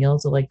first meal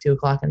till like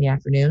 2:00 in the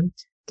afternoon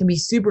can be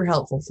super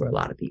helpful for a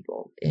lot of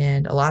people.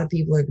 And a lot of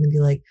people are going to be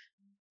like,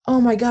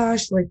 oh my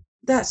gosh, like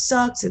that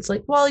sucks. It's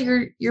like, well,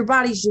 your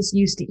body's just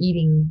used to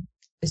eating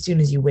as soon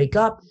as you wake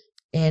up.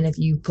 And if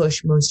you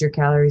push most of your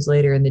calories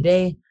later in the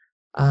day,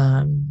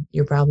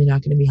 you're probably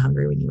not going to be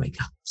hungry when you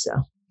wake up. So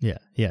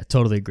yeah,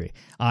 totally agree.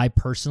 I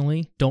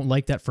personally don't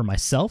like that for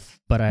myself,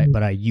 but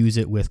I use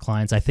it with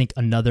clients. I think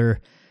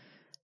another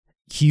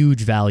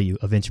huge value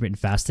of intermittent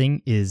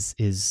fasting is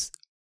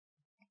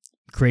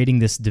creating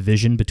this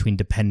division between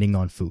depending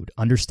on food,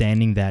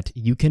 understanding that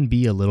you can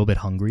be a little bit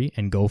hungry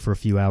and go for a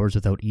few hours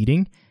without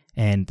eating,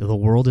 and the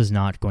world is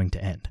not going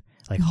to end.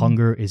 Like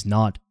hunger is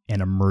not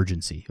an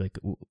emergency. Like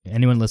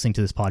anyone listening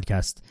to this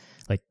podcast,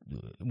 like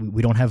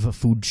we don't have a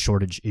food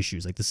shortage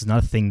issues. Like this is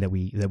not a thing that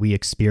we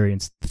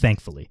experience,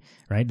 thankfully,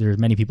 right? There's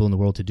many people in the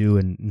world to do,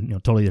 and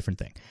totally different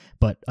thing.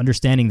 But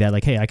understanding that,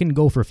 like, hey, I can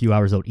go for a few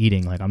hours without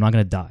eating. Like I'm not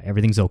going to die.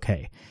 Everything's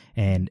okay.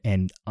 And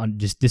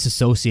just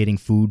disassociating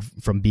food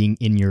from being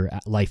in your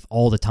life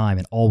all the time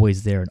and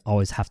always there and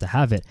always have to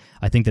have it.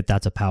 I think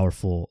that's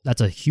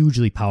a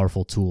hugely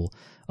powerful tool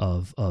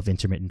of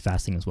intermittent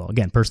fasting as well.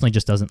 Again, personally,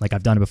 just doesn't, like,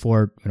 I've done it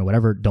before,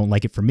 whatever, don't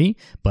like it for me,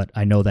 but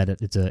I know that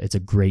it's a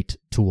great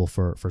tool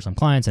for some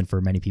clients and for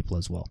many people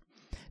as well.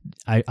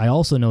 I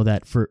also know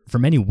that for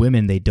many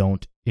women, they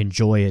don't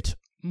enjoy it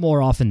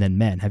more often than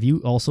men. Have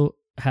you also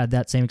had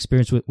that same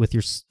experience with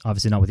your,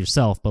 obviously not with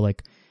yourself, but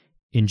like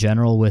in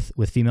general with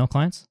female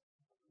clients?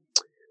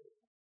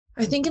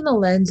 I think in the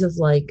lens of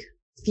like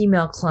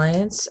female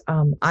clients,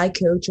 I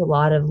coach a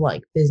lot of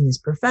like business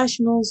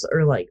professionals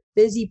or like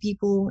busy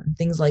people and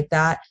things like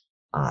that.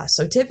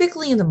 So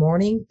typically in the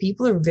morning,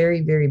 people are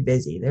very, very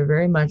busy. They're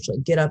very much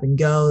like get up and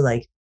go.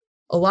 Like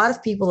a lot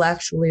of people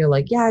actually are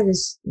like, yeah, I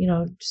just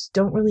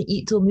don't really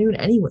eat till noon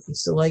anyway.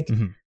 So like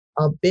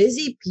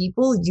busy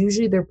people,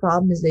 usually their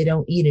problem is they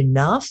don't eat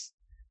enough.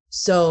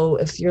 So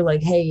if you're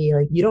like, hey,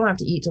 like you don't have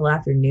to eat till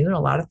afternoon,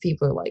 a lot of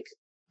people are like,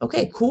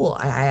 okay, cool.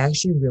 I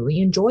actually really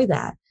enjoy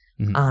that.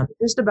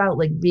 Just about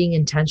like being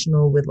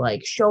intentional with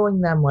like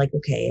showing them like,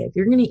 okay, if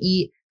you're going to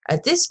eat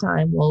at this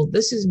time, well,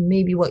 this is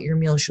maybe what your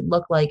meal should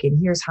look like. And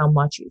here's how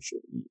much you should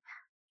eat.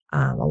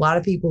 A lot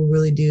of people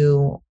really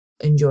do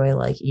enjoy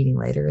like eating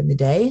later in the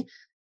day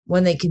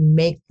when they can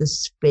make the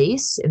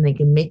space and they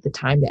can make the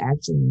time to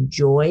actually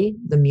enjoy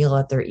the meal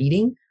that they're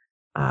eating.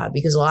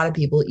 Because a lot of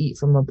people eat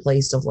from a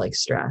place of like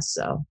stress.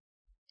 So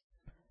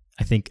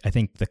I think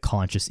the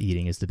conscious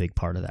eating is the big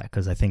part of that.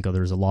 Cause I think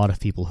there's a lot of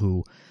people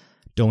who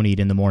don't eat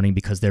in the morning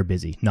because they're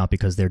busy, not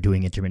because they're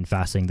doing intermittent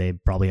fasting. They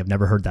probably have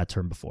never heard that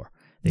term before.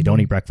 They don't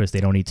eat breakfast,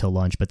 they don't eat till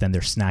lunch, but then they're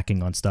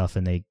snacking on stuff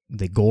and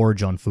they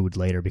gorge on food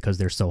later because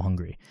they're so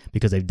hungry,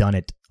 because they've done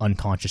it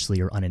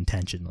unconsciously or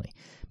unintentionally.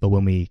 But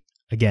when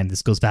again,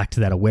 this goes back to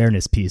that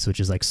awareness piece, which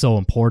is like so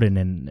important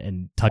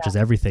and touches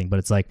everything. But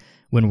it's like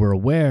when we're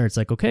aware, it's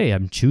like, okay,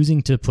 I'm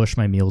choosing to push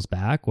my meals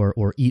back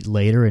or eat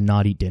later and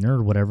not eat dinner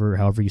or whatever,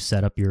 however you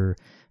set up your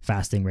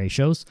fasting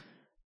ratios.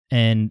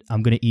 And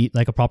I'm going to eat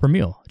like a proper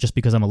meal. Just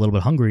because I'm a little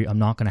bit hungry, I'm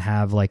not going to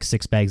have like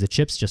 6 bags of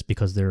chips just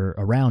because they're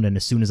around. And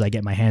as soon as I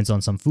get my hands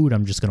on some food,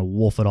 I'm just going to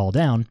wolf it all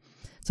down.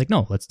 It's like,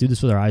 no, let's do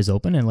this with our eyes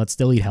open and let's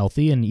still eat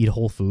healthy and eat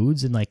whole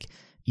foods and like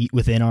eat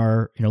within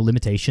our,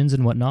 limitations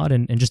and whatnot,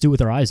 and just do it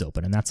with our eyes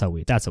open. And that's how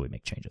we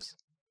make changes.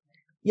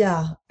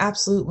 Yeah,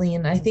 absolutely.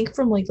 And I think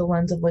from like the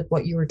lens of like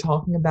what you were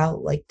talking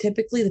about, like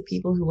typically the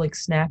people who like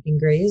snack and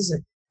graze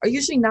are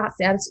usually not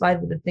satisfied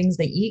with the things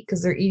they eat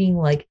because they're eating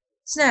like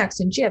snacks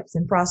and chips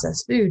and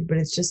processed food. But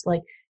it's just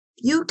like,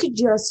 you could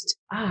just,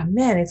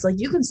 it's like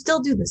you can still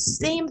do the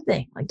same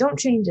thing. Like don't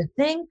change a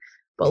thing,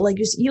 but like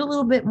just eat a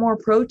little bit more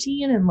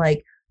protein and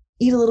like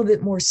eat a little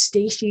bit more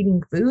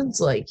satiating foods.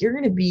 Like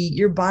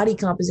your body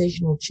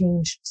composition will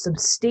change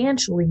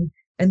substantially,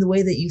 and the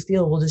way that you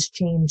feel will just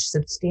change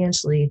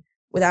substantially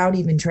without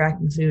even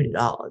tracking food at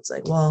all. It's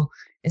like, well,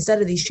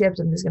 instead of these chips,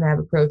 I'm just going to have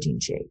a protein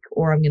shake,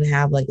 or I'm going to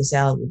have like a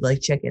salad with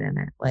like chicken in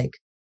it. Like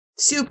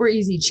super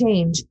easy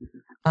change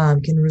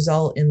can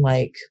result in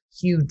like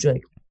huge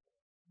like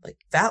like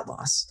fat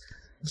loss.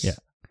 Yeah,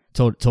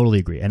 totally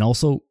agree. And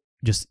also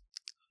just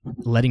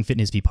letting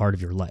fitness be part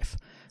of your life.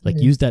 Like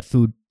use that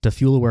food to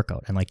fuel a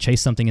workout and like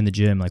chase something in the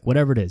gym, like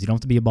whatever it is. You don't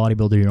have to be a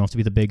bodybuilder. You don't have to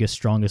be the biggest,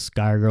 strongest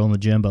guy or girl in the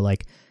gym, but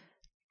like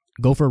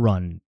go for a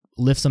run,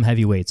 lift some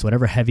heavy weights,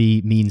 whatever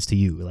heavy means to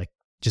you. Like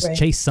just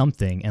chase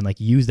something and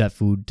like use that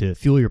food to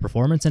fuel your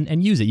performance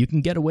and use it. You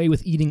can get away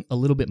with eating a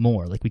little bit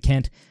more. Like we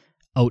can't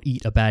out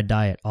eat a bad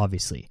diet,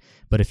 obviously.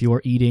 But if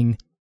you're eating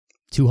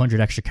 200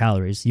 extra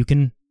calories, you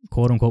can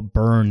quote unquote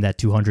burn that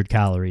 200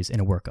 calories in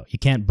a workout. You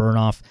can't burn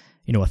off,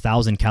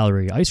 1,000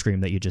 calorie ice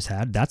cream that you just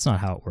had. That's not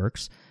how it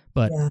works.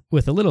 But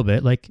with a little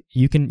bit, like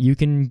you can do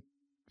something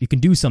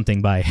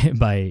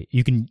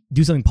you can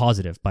do something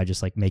positive by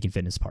just like making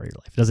fitness part of your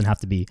life. It doesn't have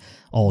to be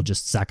all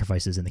just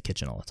sacrifices in the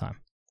kitchen all the time.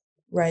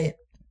 Right.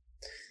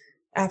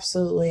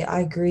 Absolutely. I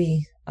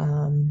agree.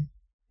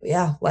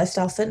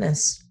 Lifestyle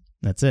fitness.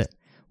 That's it.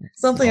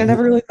 Something I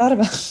never really thought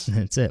about.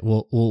 That's it.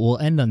 We'll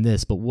end on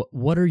this, but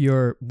what are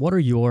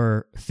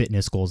your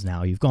fitness goals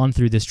now? You've gone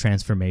through this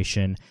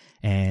transformation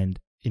and,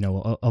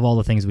 of all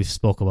the things we've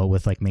spoke about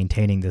with like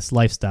maintaining this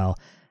lifestyle,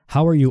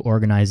 how are you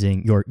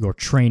organizing your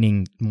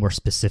training more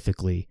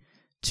specifically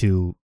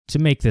to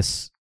make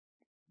this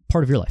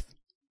part of your life?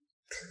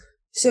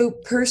 So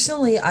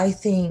personally, I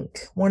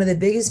think one of the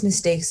biggest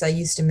mistakes I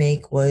used to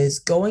make was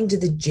going to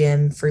the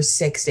gym for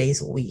 6 days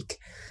a week.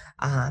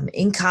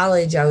 In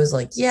college, I was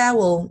like,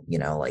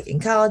 in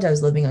college, I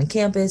was living on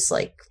campus,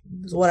 like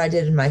it was what I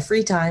did in my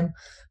free time.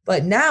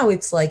 But now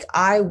it's like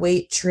I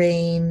weight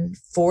train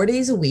 4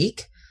 days a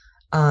week.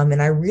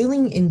 And I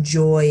really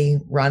enjoy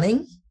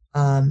running.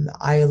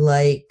 I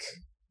like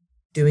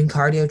doing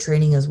cardio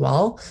training as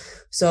well.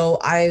 So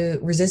I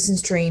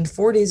resistance train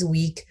 4 days a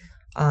week.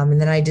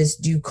 And then I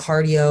just do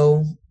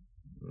cardio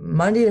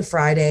Monday to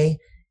Friday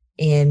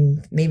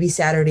and maybe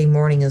Saturday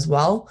morning as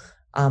well.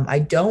 I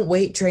don't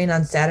weight train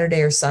on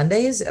Saturday or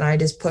Sundays, and I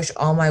just push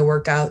all my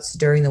workouts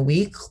during the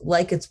week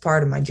like it's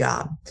part of my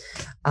job.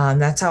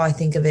 That's how I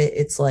think of it.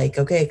 It's like,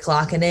 okay,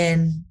 clocking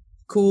in,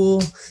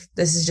 cool.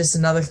 This is just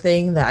another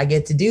thing that I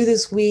get to do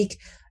this week.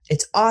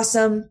 It's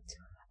awesome.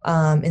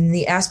 In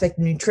the aspect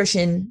of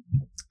nutrition,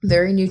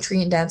 very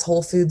nutrient dense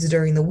whole foods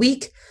during the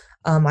week.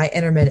 I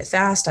intermittent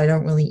fast. I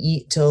don't really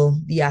eat till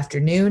the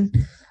afternoon.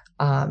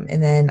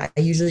 And then I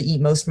usually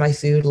eat most of my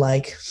food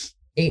like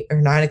 8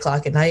 or 9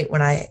 o'clock at night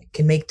when I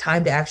can make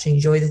time to actually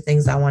enjoy the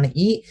things I want to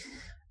eat.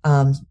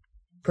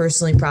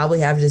 Personally, probably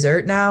have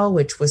dessert now,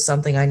 which was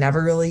something I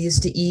never really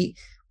used to eat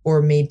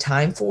or made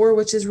time for,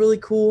 which is really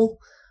cool.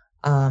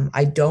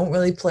 I don't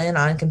really plan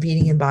on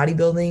competing in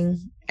bodybuilding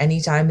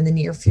anytime in the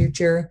near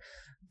future,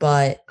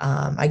 but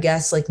I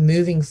guess like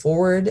moving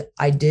forward,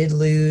 I did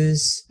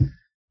lose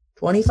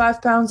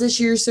 25 pounds this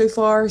year so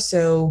far.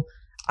 So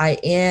I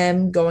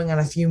am going on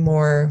a few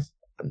more.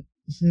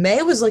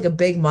 May was like a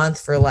big month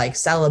for like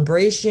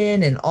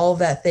celebration and all of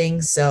that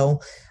thing.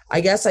 So I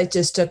guess I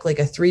just took like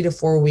a 3 to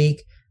 4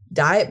 week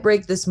diet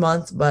break this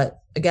month, but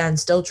again,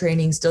 still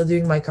training, still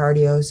doing my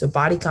cardio. So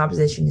body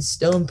composition is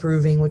still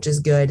improving, which is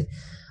good.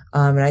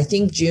 And I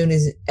think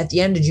at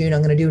the end of June,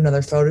 I'm going to do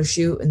another photo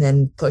shoot and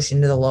then push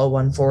into the low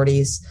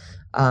 140s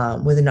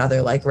with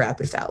another like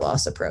rapid fat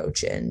loss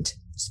approach and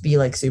just be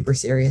like super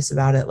serious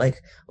about it.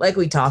 Like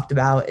we talked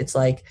about, it's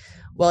like,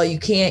 well, you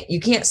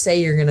can't say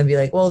you're going to be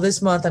like, well,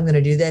 this month I'm going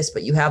to do this,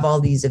 but you have all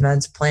these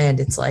events planned.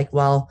 It's like,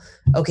 well,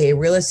 okay,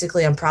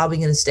 realistically, I'm probably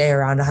going to stay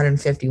around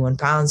 151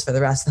 pounds for the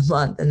rest of the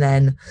month. And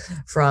then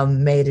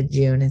from May to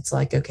June, it's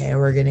like, okay,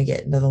 we're going to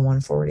get into the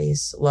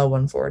 140s, low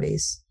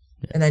 140s,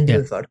 and then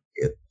do a photo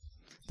shoot.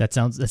 That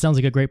sounds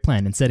like a great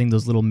plan. And setting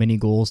those little mini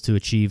goals to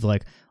achieve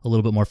like a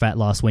little bit more fat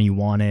loss when you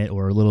want it,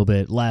 or a little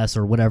bit less,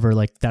 or whatever.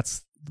 Like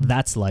that's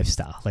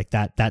lifestyle. Like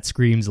that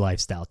screams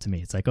lifestyle to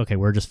me. It's like, okay,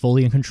 we're just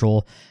fully in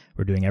control.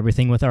 We're doing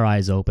everything with our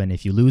eyes open.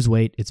 If you lose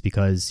weight, it's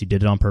because you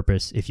did it on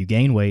purpose. If you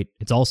gain weight,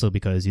 it's also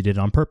because you did it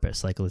on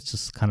purpose. Like, let's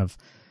just kind of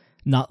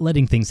not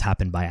letting things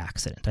happen by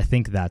accident. I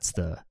think that's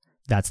the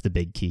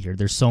big key here.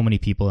 There's so many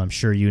people, I'm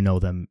sure you know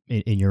them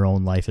in your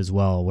own life as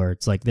well, where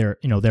it's like they're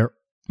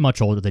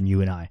much older than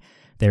you and I.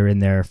 They're in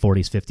their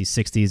 40s, 50s,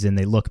 60s, and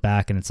they look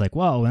back and it's like,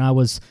 wow, when I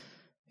was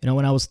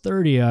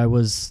 30, I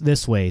was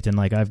this weight, and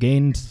like I've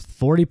gained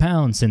 40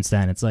 pounds since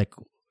then. It's like,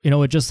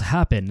 it just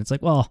happened. It's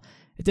like, well,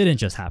 it didn't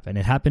just happen.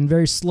 It happened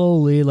very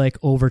slowly, like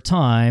over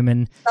time.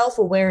 And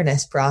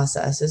self-awareness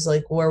process is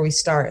like where we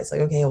start. It's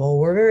like, okay, well,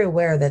 we're very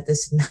aware that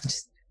this is not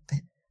just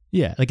happen.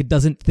 Yeah, like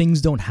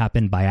things don't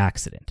happen by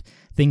accident.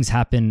 Things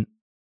happen.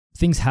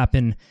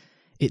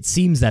 It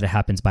seems that it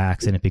happens by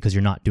accident because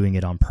you're not doing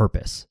it on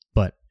purpose,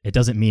 but it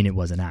doesn't mean it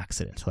was an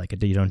accident. Like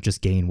you don't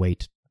just gain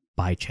weight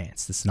by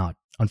chance. It's not,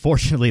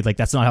 unfortunately, like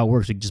that's not how it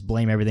works. We just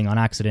blame everything on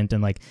accident,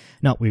 and like,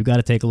 no, we've got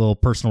to take a little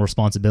personal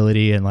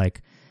responsibility and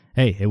like,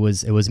 hey, it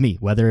was me.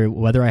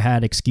 Whether I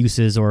had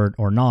excuses or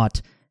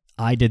not,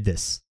 I did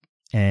this,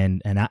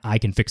 and I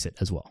can fix it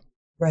as well.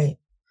 Right.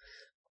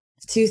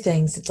 Two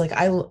things. It's like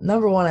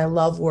number one, I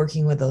love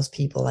working with those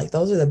people. Like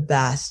those are the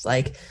best.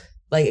 Like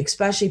like,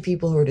 especially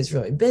people who are just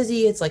really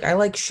busy. It's like, I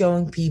like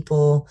showing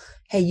people,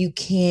 hey, you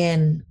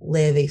can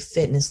live a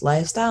fitness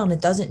lifestyle, and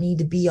it doesn't need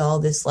to be all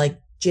this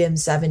like gym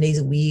 7 days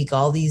a week,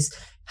 all these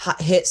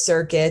hit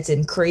circuits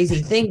and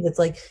crazy things. It's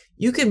like,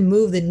 you can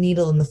move the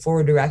needle in the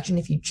forward direction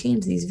if you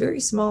change these very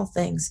small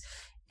things.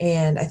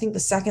 And I think the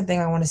second thing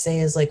I want to say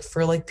is, like,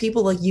 for like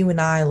people like you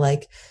and I,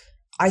 like,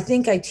 I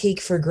think I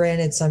take for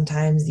granted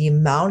sometimes the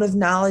amount of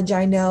knowledge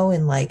I know,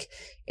 and like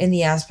in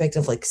the aspect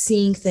of like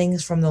seeing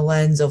things from the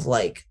lens of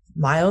like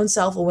my own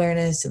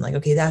self-awareness and like,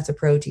 okay, that's a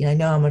protein. I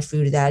know how much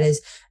food that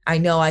is. I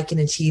know I can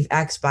achieve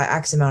X by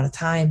X amount of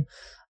time.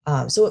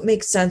 So it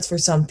makes sense for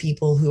some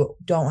people who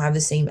don't have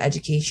the same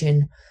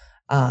education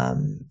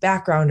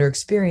background or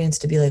experience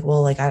to be like,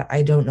 well, like,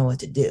 I don't know what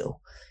to do,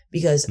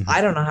 because Mm-hmm.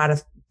 I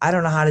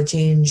don't know how to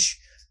change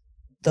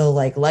the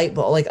like light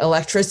bulb, like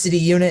electricity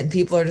unit. And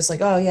people are just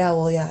like, oh yeah,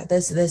 well, yeah,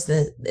 this,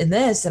 and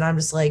this. And I'm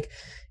just like,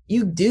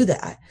 you do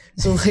that.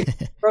 So like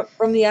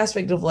from the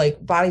aspect of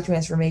like body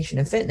transformation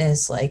and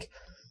fitness, like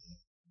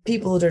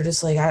people that are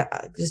just like,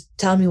 I just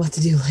tell me what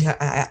to do. Like,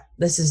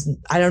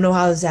 I don't know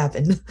how this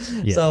happened.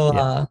 Yeah, So,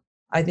 yeah.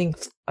 I think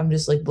I'm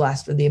just like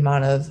blessed with the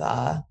amount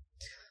of,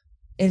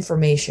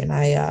 information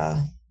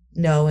I,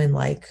 know and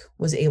like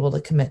was able to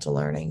commit to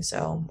learning. So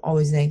I'm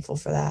always thankful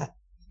for that.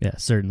 Yeah,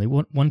 certainly.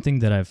 One thing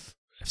that I've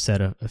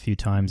said a few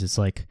times, it's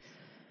like,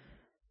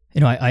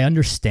 I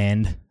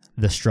understand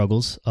the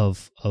struggles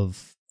of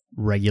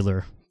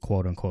regular,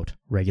 quote unquote,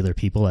 regular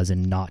people, as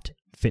in not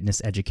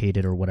fitness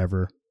educated or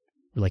whatever,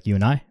 like you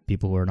and I,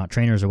 people who are not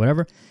trainers or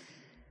whatever,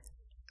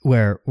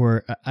 where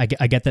I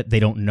get that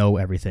they don't know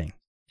everything,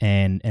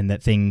 and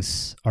that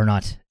things are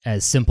not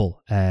as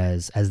simple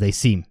as they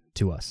seem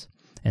to us.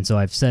 And so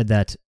I've said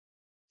that,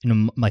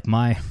 like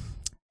I'm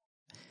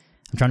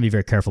trying to be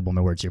very careful about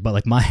my words here, but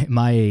like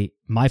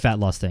my fat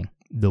loss thing,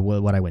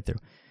 what I went through,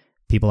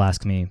 people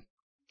ask me,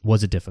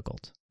 was it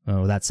difficult?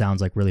 Oh, that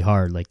sounds like really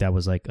hard. Like that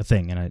was like a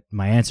thing. And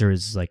my answer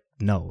is like,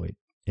 no,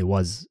 it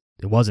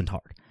wasn't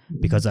hard,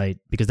 because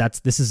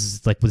this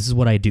is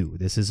what I do.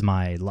 This is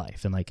my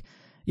life. And like,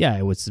 yeah,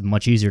 it was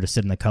much easier to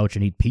sit on the couch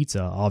and eat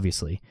pizza,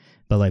 obviously.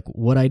 But like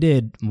what I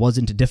did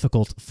wasn't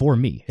difficult for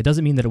me. It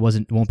doesn't mean that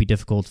it won't be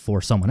difficult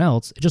for someone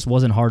else. It just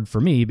wasn't hard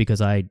for me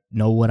because I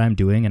know what I'm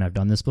doing and I've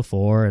done this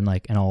before and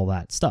all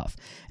that stuff.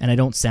 And I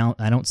don't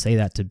say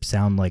that to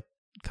sound like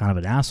kind of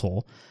an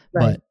asshole,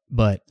 right.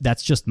 but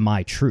that's just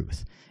my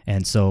truth.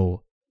 And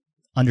so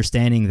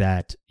understanding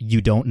that you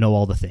don't know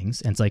all the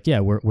things, and it's like, yeah,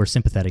 we're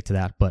sympathetic to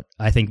that. But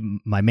I think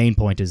my main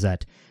point is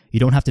that you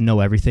don't have to know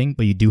everything,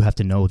 but you do have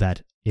to know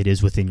that it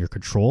is within your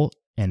control.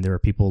 And there are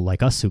people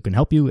like us who can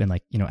help you and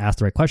like, ask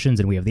the right questions,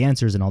 and we have the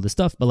answers and all this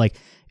stuff. But like,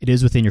 it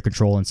is within your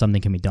control and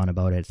something can be done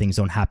about it. Things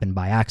don't happen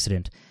by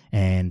accident.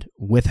 And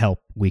with help,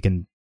 we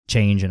can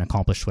change and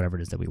accomplish whatever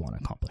it is that we want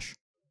to accomplish.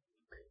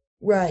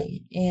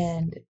 Right.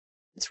 And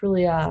it's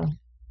really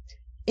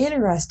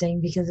interesting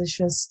because it's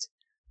just,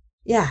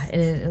 yeah.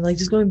 And like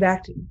just going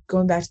back to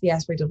the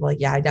aspect of like,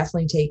 yeah, I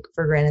definitely take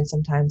for granted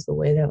sometimes the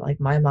way that like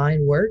my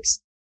mind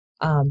works.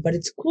 But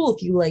it's cool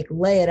if you like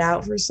lay it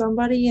out for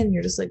somebody and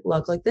you're just like,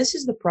 look, like this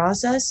is the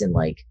process, and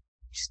like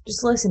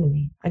just listen to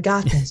me. I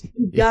got this.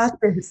 You got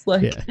this.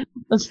 Like, yeah.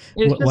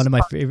 One of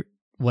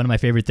my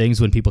favorite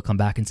things when people come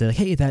back and say like,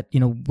 hey, that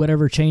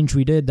whatever change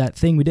we did, that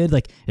thing we did,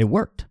 like it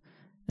worked,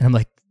 and I'm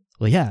like,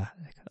 well, yeah,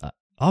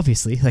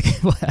 obviously, like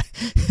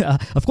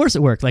of course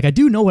it worked. Like I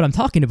do know what I'm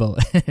talking about,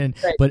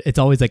 right. But it's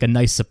always like a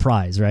nice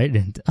surprise, right?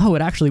 And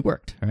it actually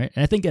worked, right?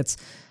 And I think it's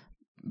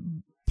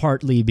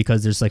partly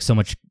because there's like so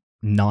much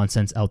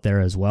nonsense out there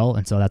as well,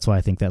 and so that's why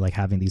I think that like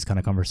having these kind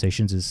of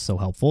conversations is so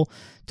helpful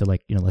to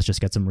like, let's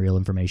just get some real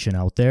information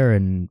out there,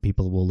 and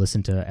people will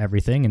listen to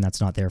everything, and that's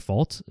not their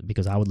fault,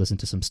 because I would listen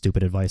to some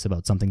stupid advice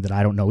about something that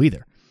I don't know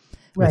either,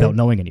 right, without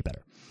knowing any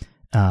better.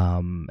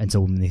 And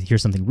so when they hear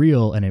something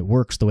real and it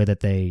works the way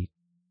that they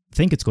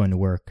think it's going to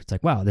work, it's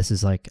like, wow, this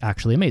is like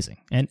actually amazing,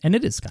 and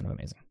it is kind of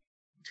amazing.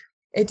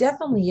 It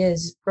definitely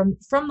is, from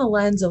the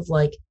lens of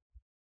like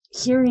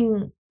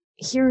hearing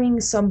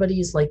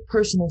somebody's like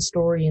personal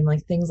story and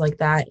like things like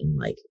that, and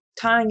like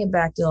tying it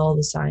back to all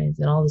the science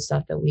and all the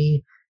stuff that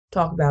we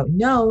talk about,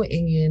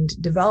 and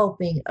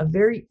developing a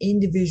very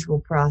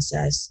individual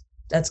process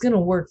that's going to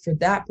work for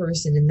that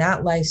person and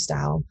that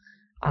lifestyle.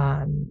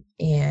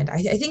 And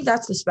I think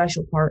that's the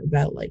special part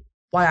about like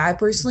why I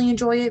personally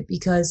enjoy it,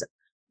 because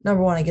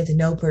number one, I get to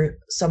know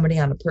somebody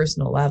on a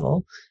personal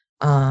level.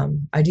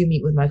 I do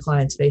meet with my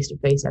clients face to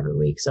face every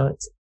week, so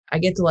I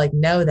get to like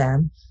know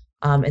them.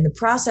 And the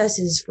process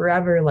is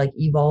forever like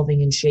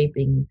evolving and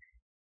shaping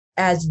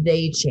as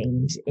they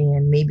change.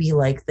 And maybe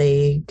like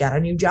they got a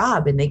new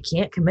job and they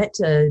can't commit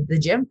to the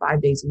gym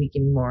 5 days a week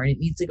anymore, and it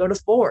needs to go to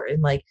 4.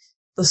 And like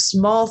the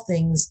small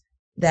things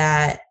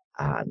that,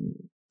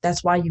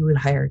 that's why you would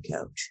hire a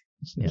coach,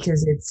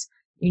 because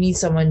you need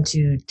someone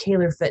to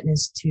tailor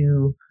fitness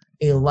to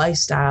a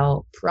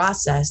lifestyle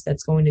process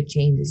that's going to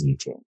change as you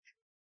change.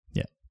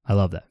 Yeah. I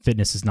love that.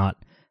 Fitness is not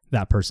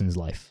that person's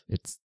life.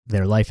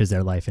 Their life is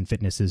their life, and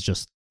fitness is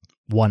just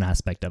one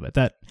aspect of it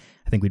that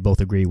I think we'd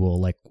both agree will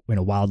like,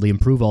 wildly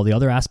improve all the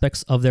other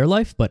aspects of their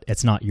life, but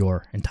it's not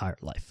your entire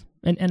life.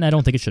 And I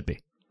don't think it should be.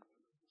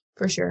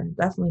 For sure.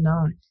 Definitely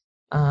not.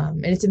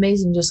 And it's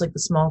amazing just like the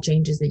small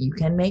changes that you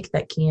can make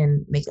that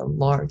can make a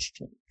large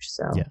change.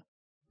 So yeah,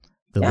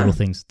 the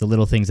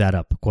little things add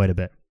up quite a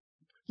bit.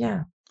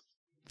 Yeah.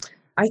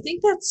 I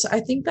think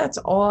that's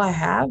all I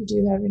have. Do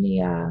you have any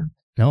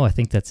No, I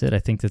think that's it. I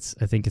think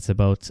it's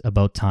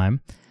about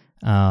time.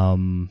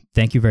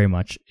 Thank you very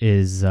much.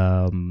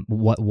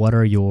 What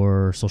are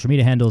your social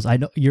media handles? I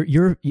know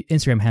your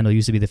Instagram handle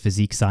used to be the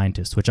Physique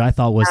Scientist, which I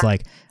thought was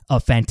like a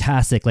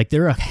fantastic, like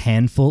there are a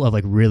handful of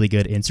like really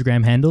good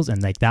Instagram handles,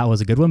 and like that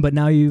was a good one, but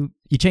now you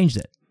changed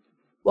it.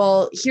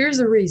 Well, here's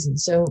the reason.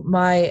 So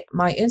my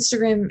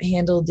Instagram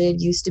handle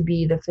did used to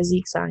be the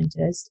Physique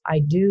Scientist. I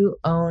do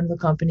own the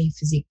company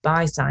Physique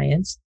by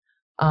Science.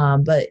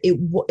 But it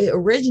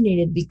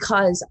originated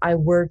because I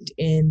worked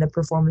in the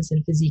Performance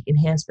and Physique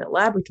Enhancement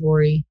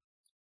Laboratory,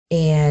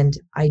 and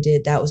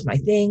that was my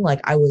thing.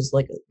 Like I was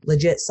like a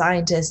legit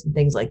scientist and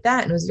things like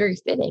that, and it was very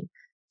fitting.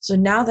 So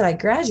now that I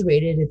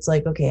graduated, it's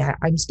like, okay,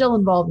 I'm still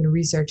involved in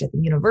research at the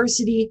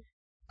university,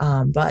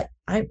 but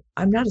I'm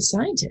not a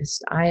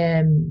scientist. I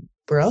am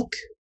Brooke,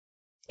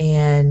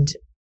 and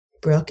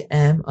Brooke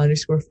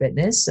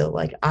M_fitness. So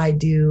like I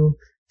do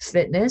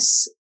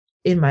fitness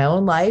in my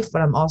own life,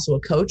 but I'm also a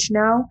coach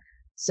now.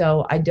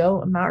 So I'm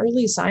not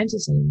really a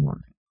scientist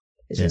anymore.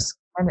 It's just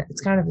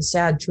kind of a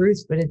sad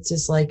truth, but it's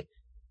just like,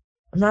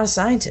 I'm not a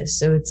scientist.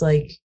 So it's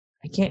like,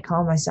 I can't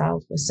call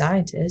myself a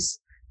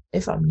scientist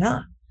if I'm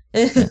not.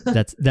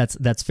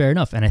 That's fair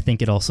enough. And I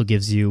think it also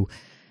gives you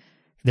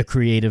the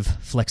creative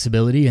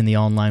flexibility in the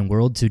online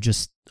world to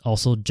just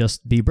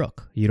be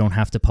Brooke. You don't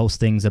have to post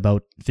things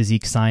about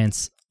physique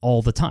science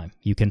all the time.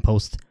 You can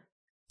post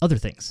other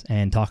things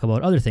and talk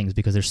about other things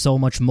because there's so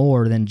much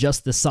more than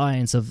just the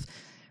science of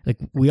like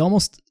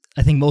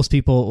I think most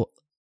people,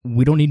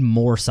 we don't need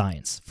more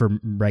science for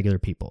regular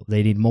people.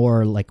 They need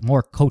more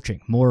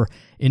coaching, more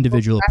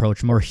individual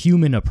approach, more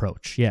human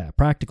approach. Yeah.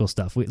 Practical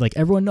stuff.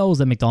 Everyone knows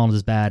that McDonald's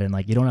is bad and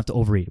like, you don't have to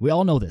overeat. We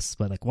all know this,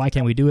 but like, why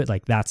can't we do it?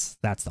 Like that's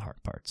the hard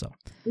part. So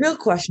real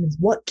question is,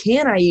 what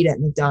can I eat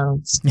at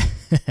McDonald's?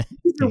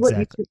 These are what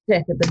you should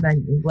pick at the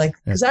menu. Like,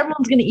 cause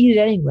everyone's going to eat it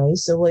anyway.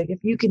 So like, if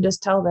you can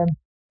just tell them,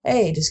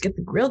 hey, just get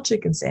the grilled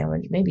chicken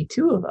sandwich, maybe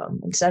 2 of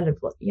them instead of,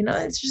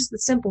 it's just the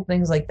simple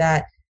things like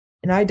that.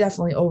 And I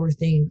definitely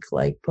overthink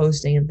like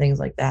posting and things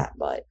like that.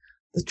 But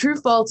the true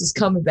false is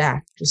coming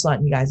back. Just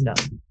letting you guys know.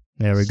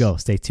 There we go.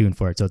 Stay tuned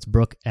for it. So it's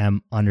Brooke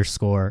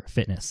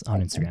M_fitness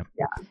on Instagram.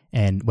 Yeah.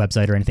 And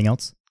website or anything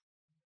else?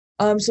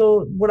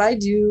 So what I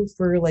do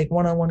for like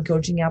one-on-one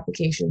coaching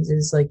applications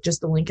is like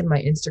just the link in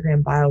my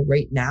Instagram bio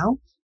right now.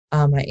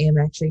 I am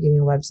actually getting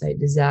a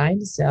website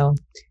designed. So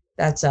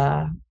that's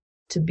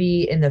to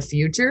be in the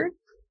future.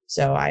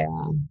 So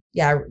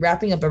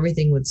wrapping up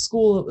everything with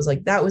school. It was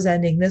like that was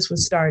ending, this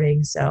was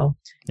starting. So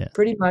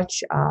pretty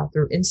much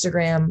through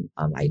Instagram.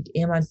 I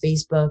am on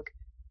Facebook,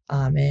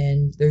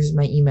 and there's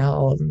my email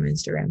all over my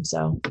Instagram.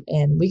 So,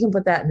 and we can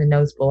put that in the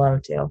notes below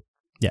too.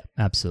 Yeah,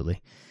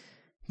 absolutely.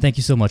 Thank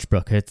you so much,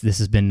 Brooke. This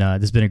has been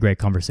a great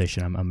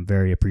conversation. I'm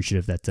very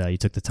appreciative that you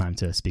took the time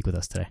to speak with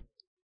us today.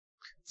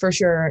 For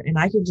sure, and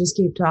I could just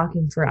keep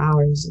talking for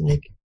hours.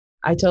 Like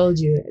I told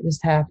you, it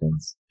just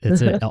happens.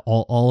 It's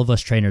all of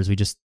us trainers. We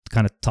just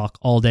kind of talk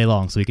all day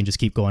long, so we can just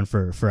keep going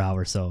for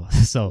hours. So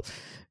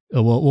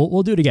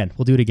we'll do it again.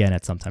 We'll do it again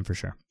at some time for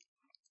sure.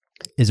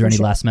 Is there any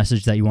last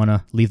message that you want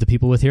to leave the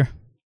people with here?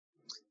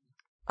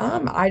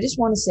 I just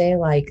want to say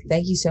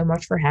thank you so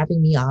much for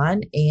having me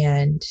on.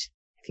 And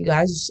if you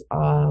guys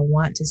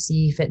want to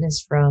see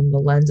fitness from the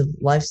lens of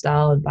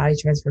lifestyle and body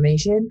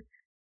transformation,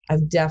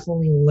 I've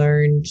definitely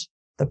learned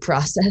the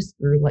process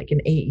through like an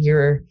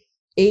 8-year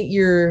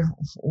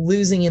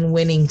losing and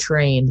winning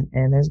train.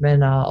 And there's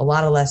been a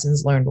lot of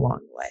lessons learned along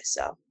the way.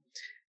 So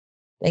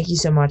thank you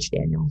so much,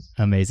 Daniel.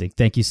 Amazing.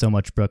 Thank you so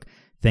much, Brooke.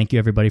 Thank you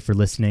everybody for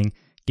listening.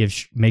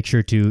 Make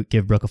sure to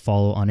give Brooke a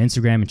follow on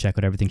Instagram and check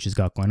out everything she's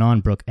got going on.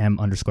 Brooke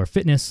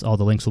M_fitness. All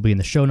the links will be in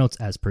the show notes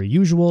as per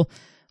usual.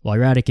 While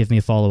you're at it, give me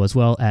a follow as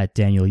well at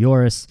Daniel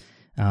Yoris.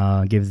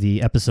 Give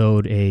the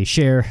episode a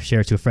share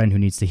it to a friend who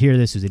needs to hear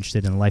this, who's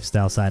interested in the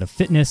lifestyle side of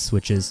fitness,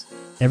 which is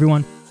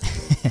everyone.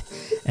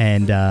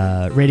 And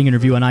rating and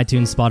review on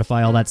iTunes,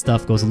 Spotify, all that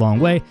stuff goes a long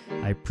way.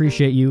 I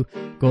appreciate you.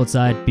 Go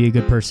outside, be a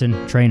good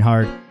person, train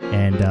hard,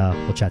 and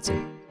we'll chat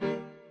soon.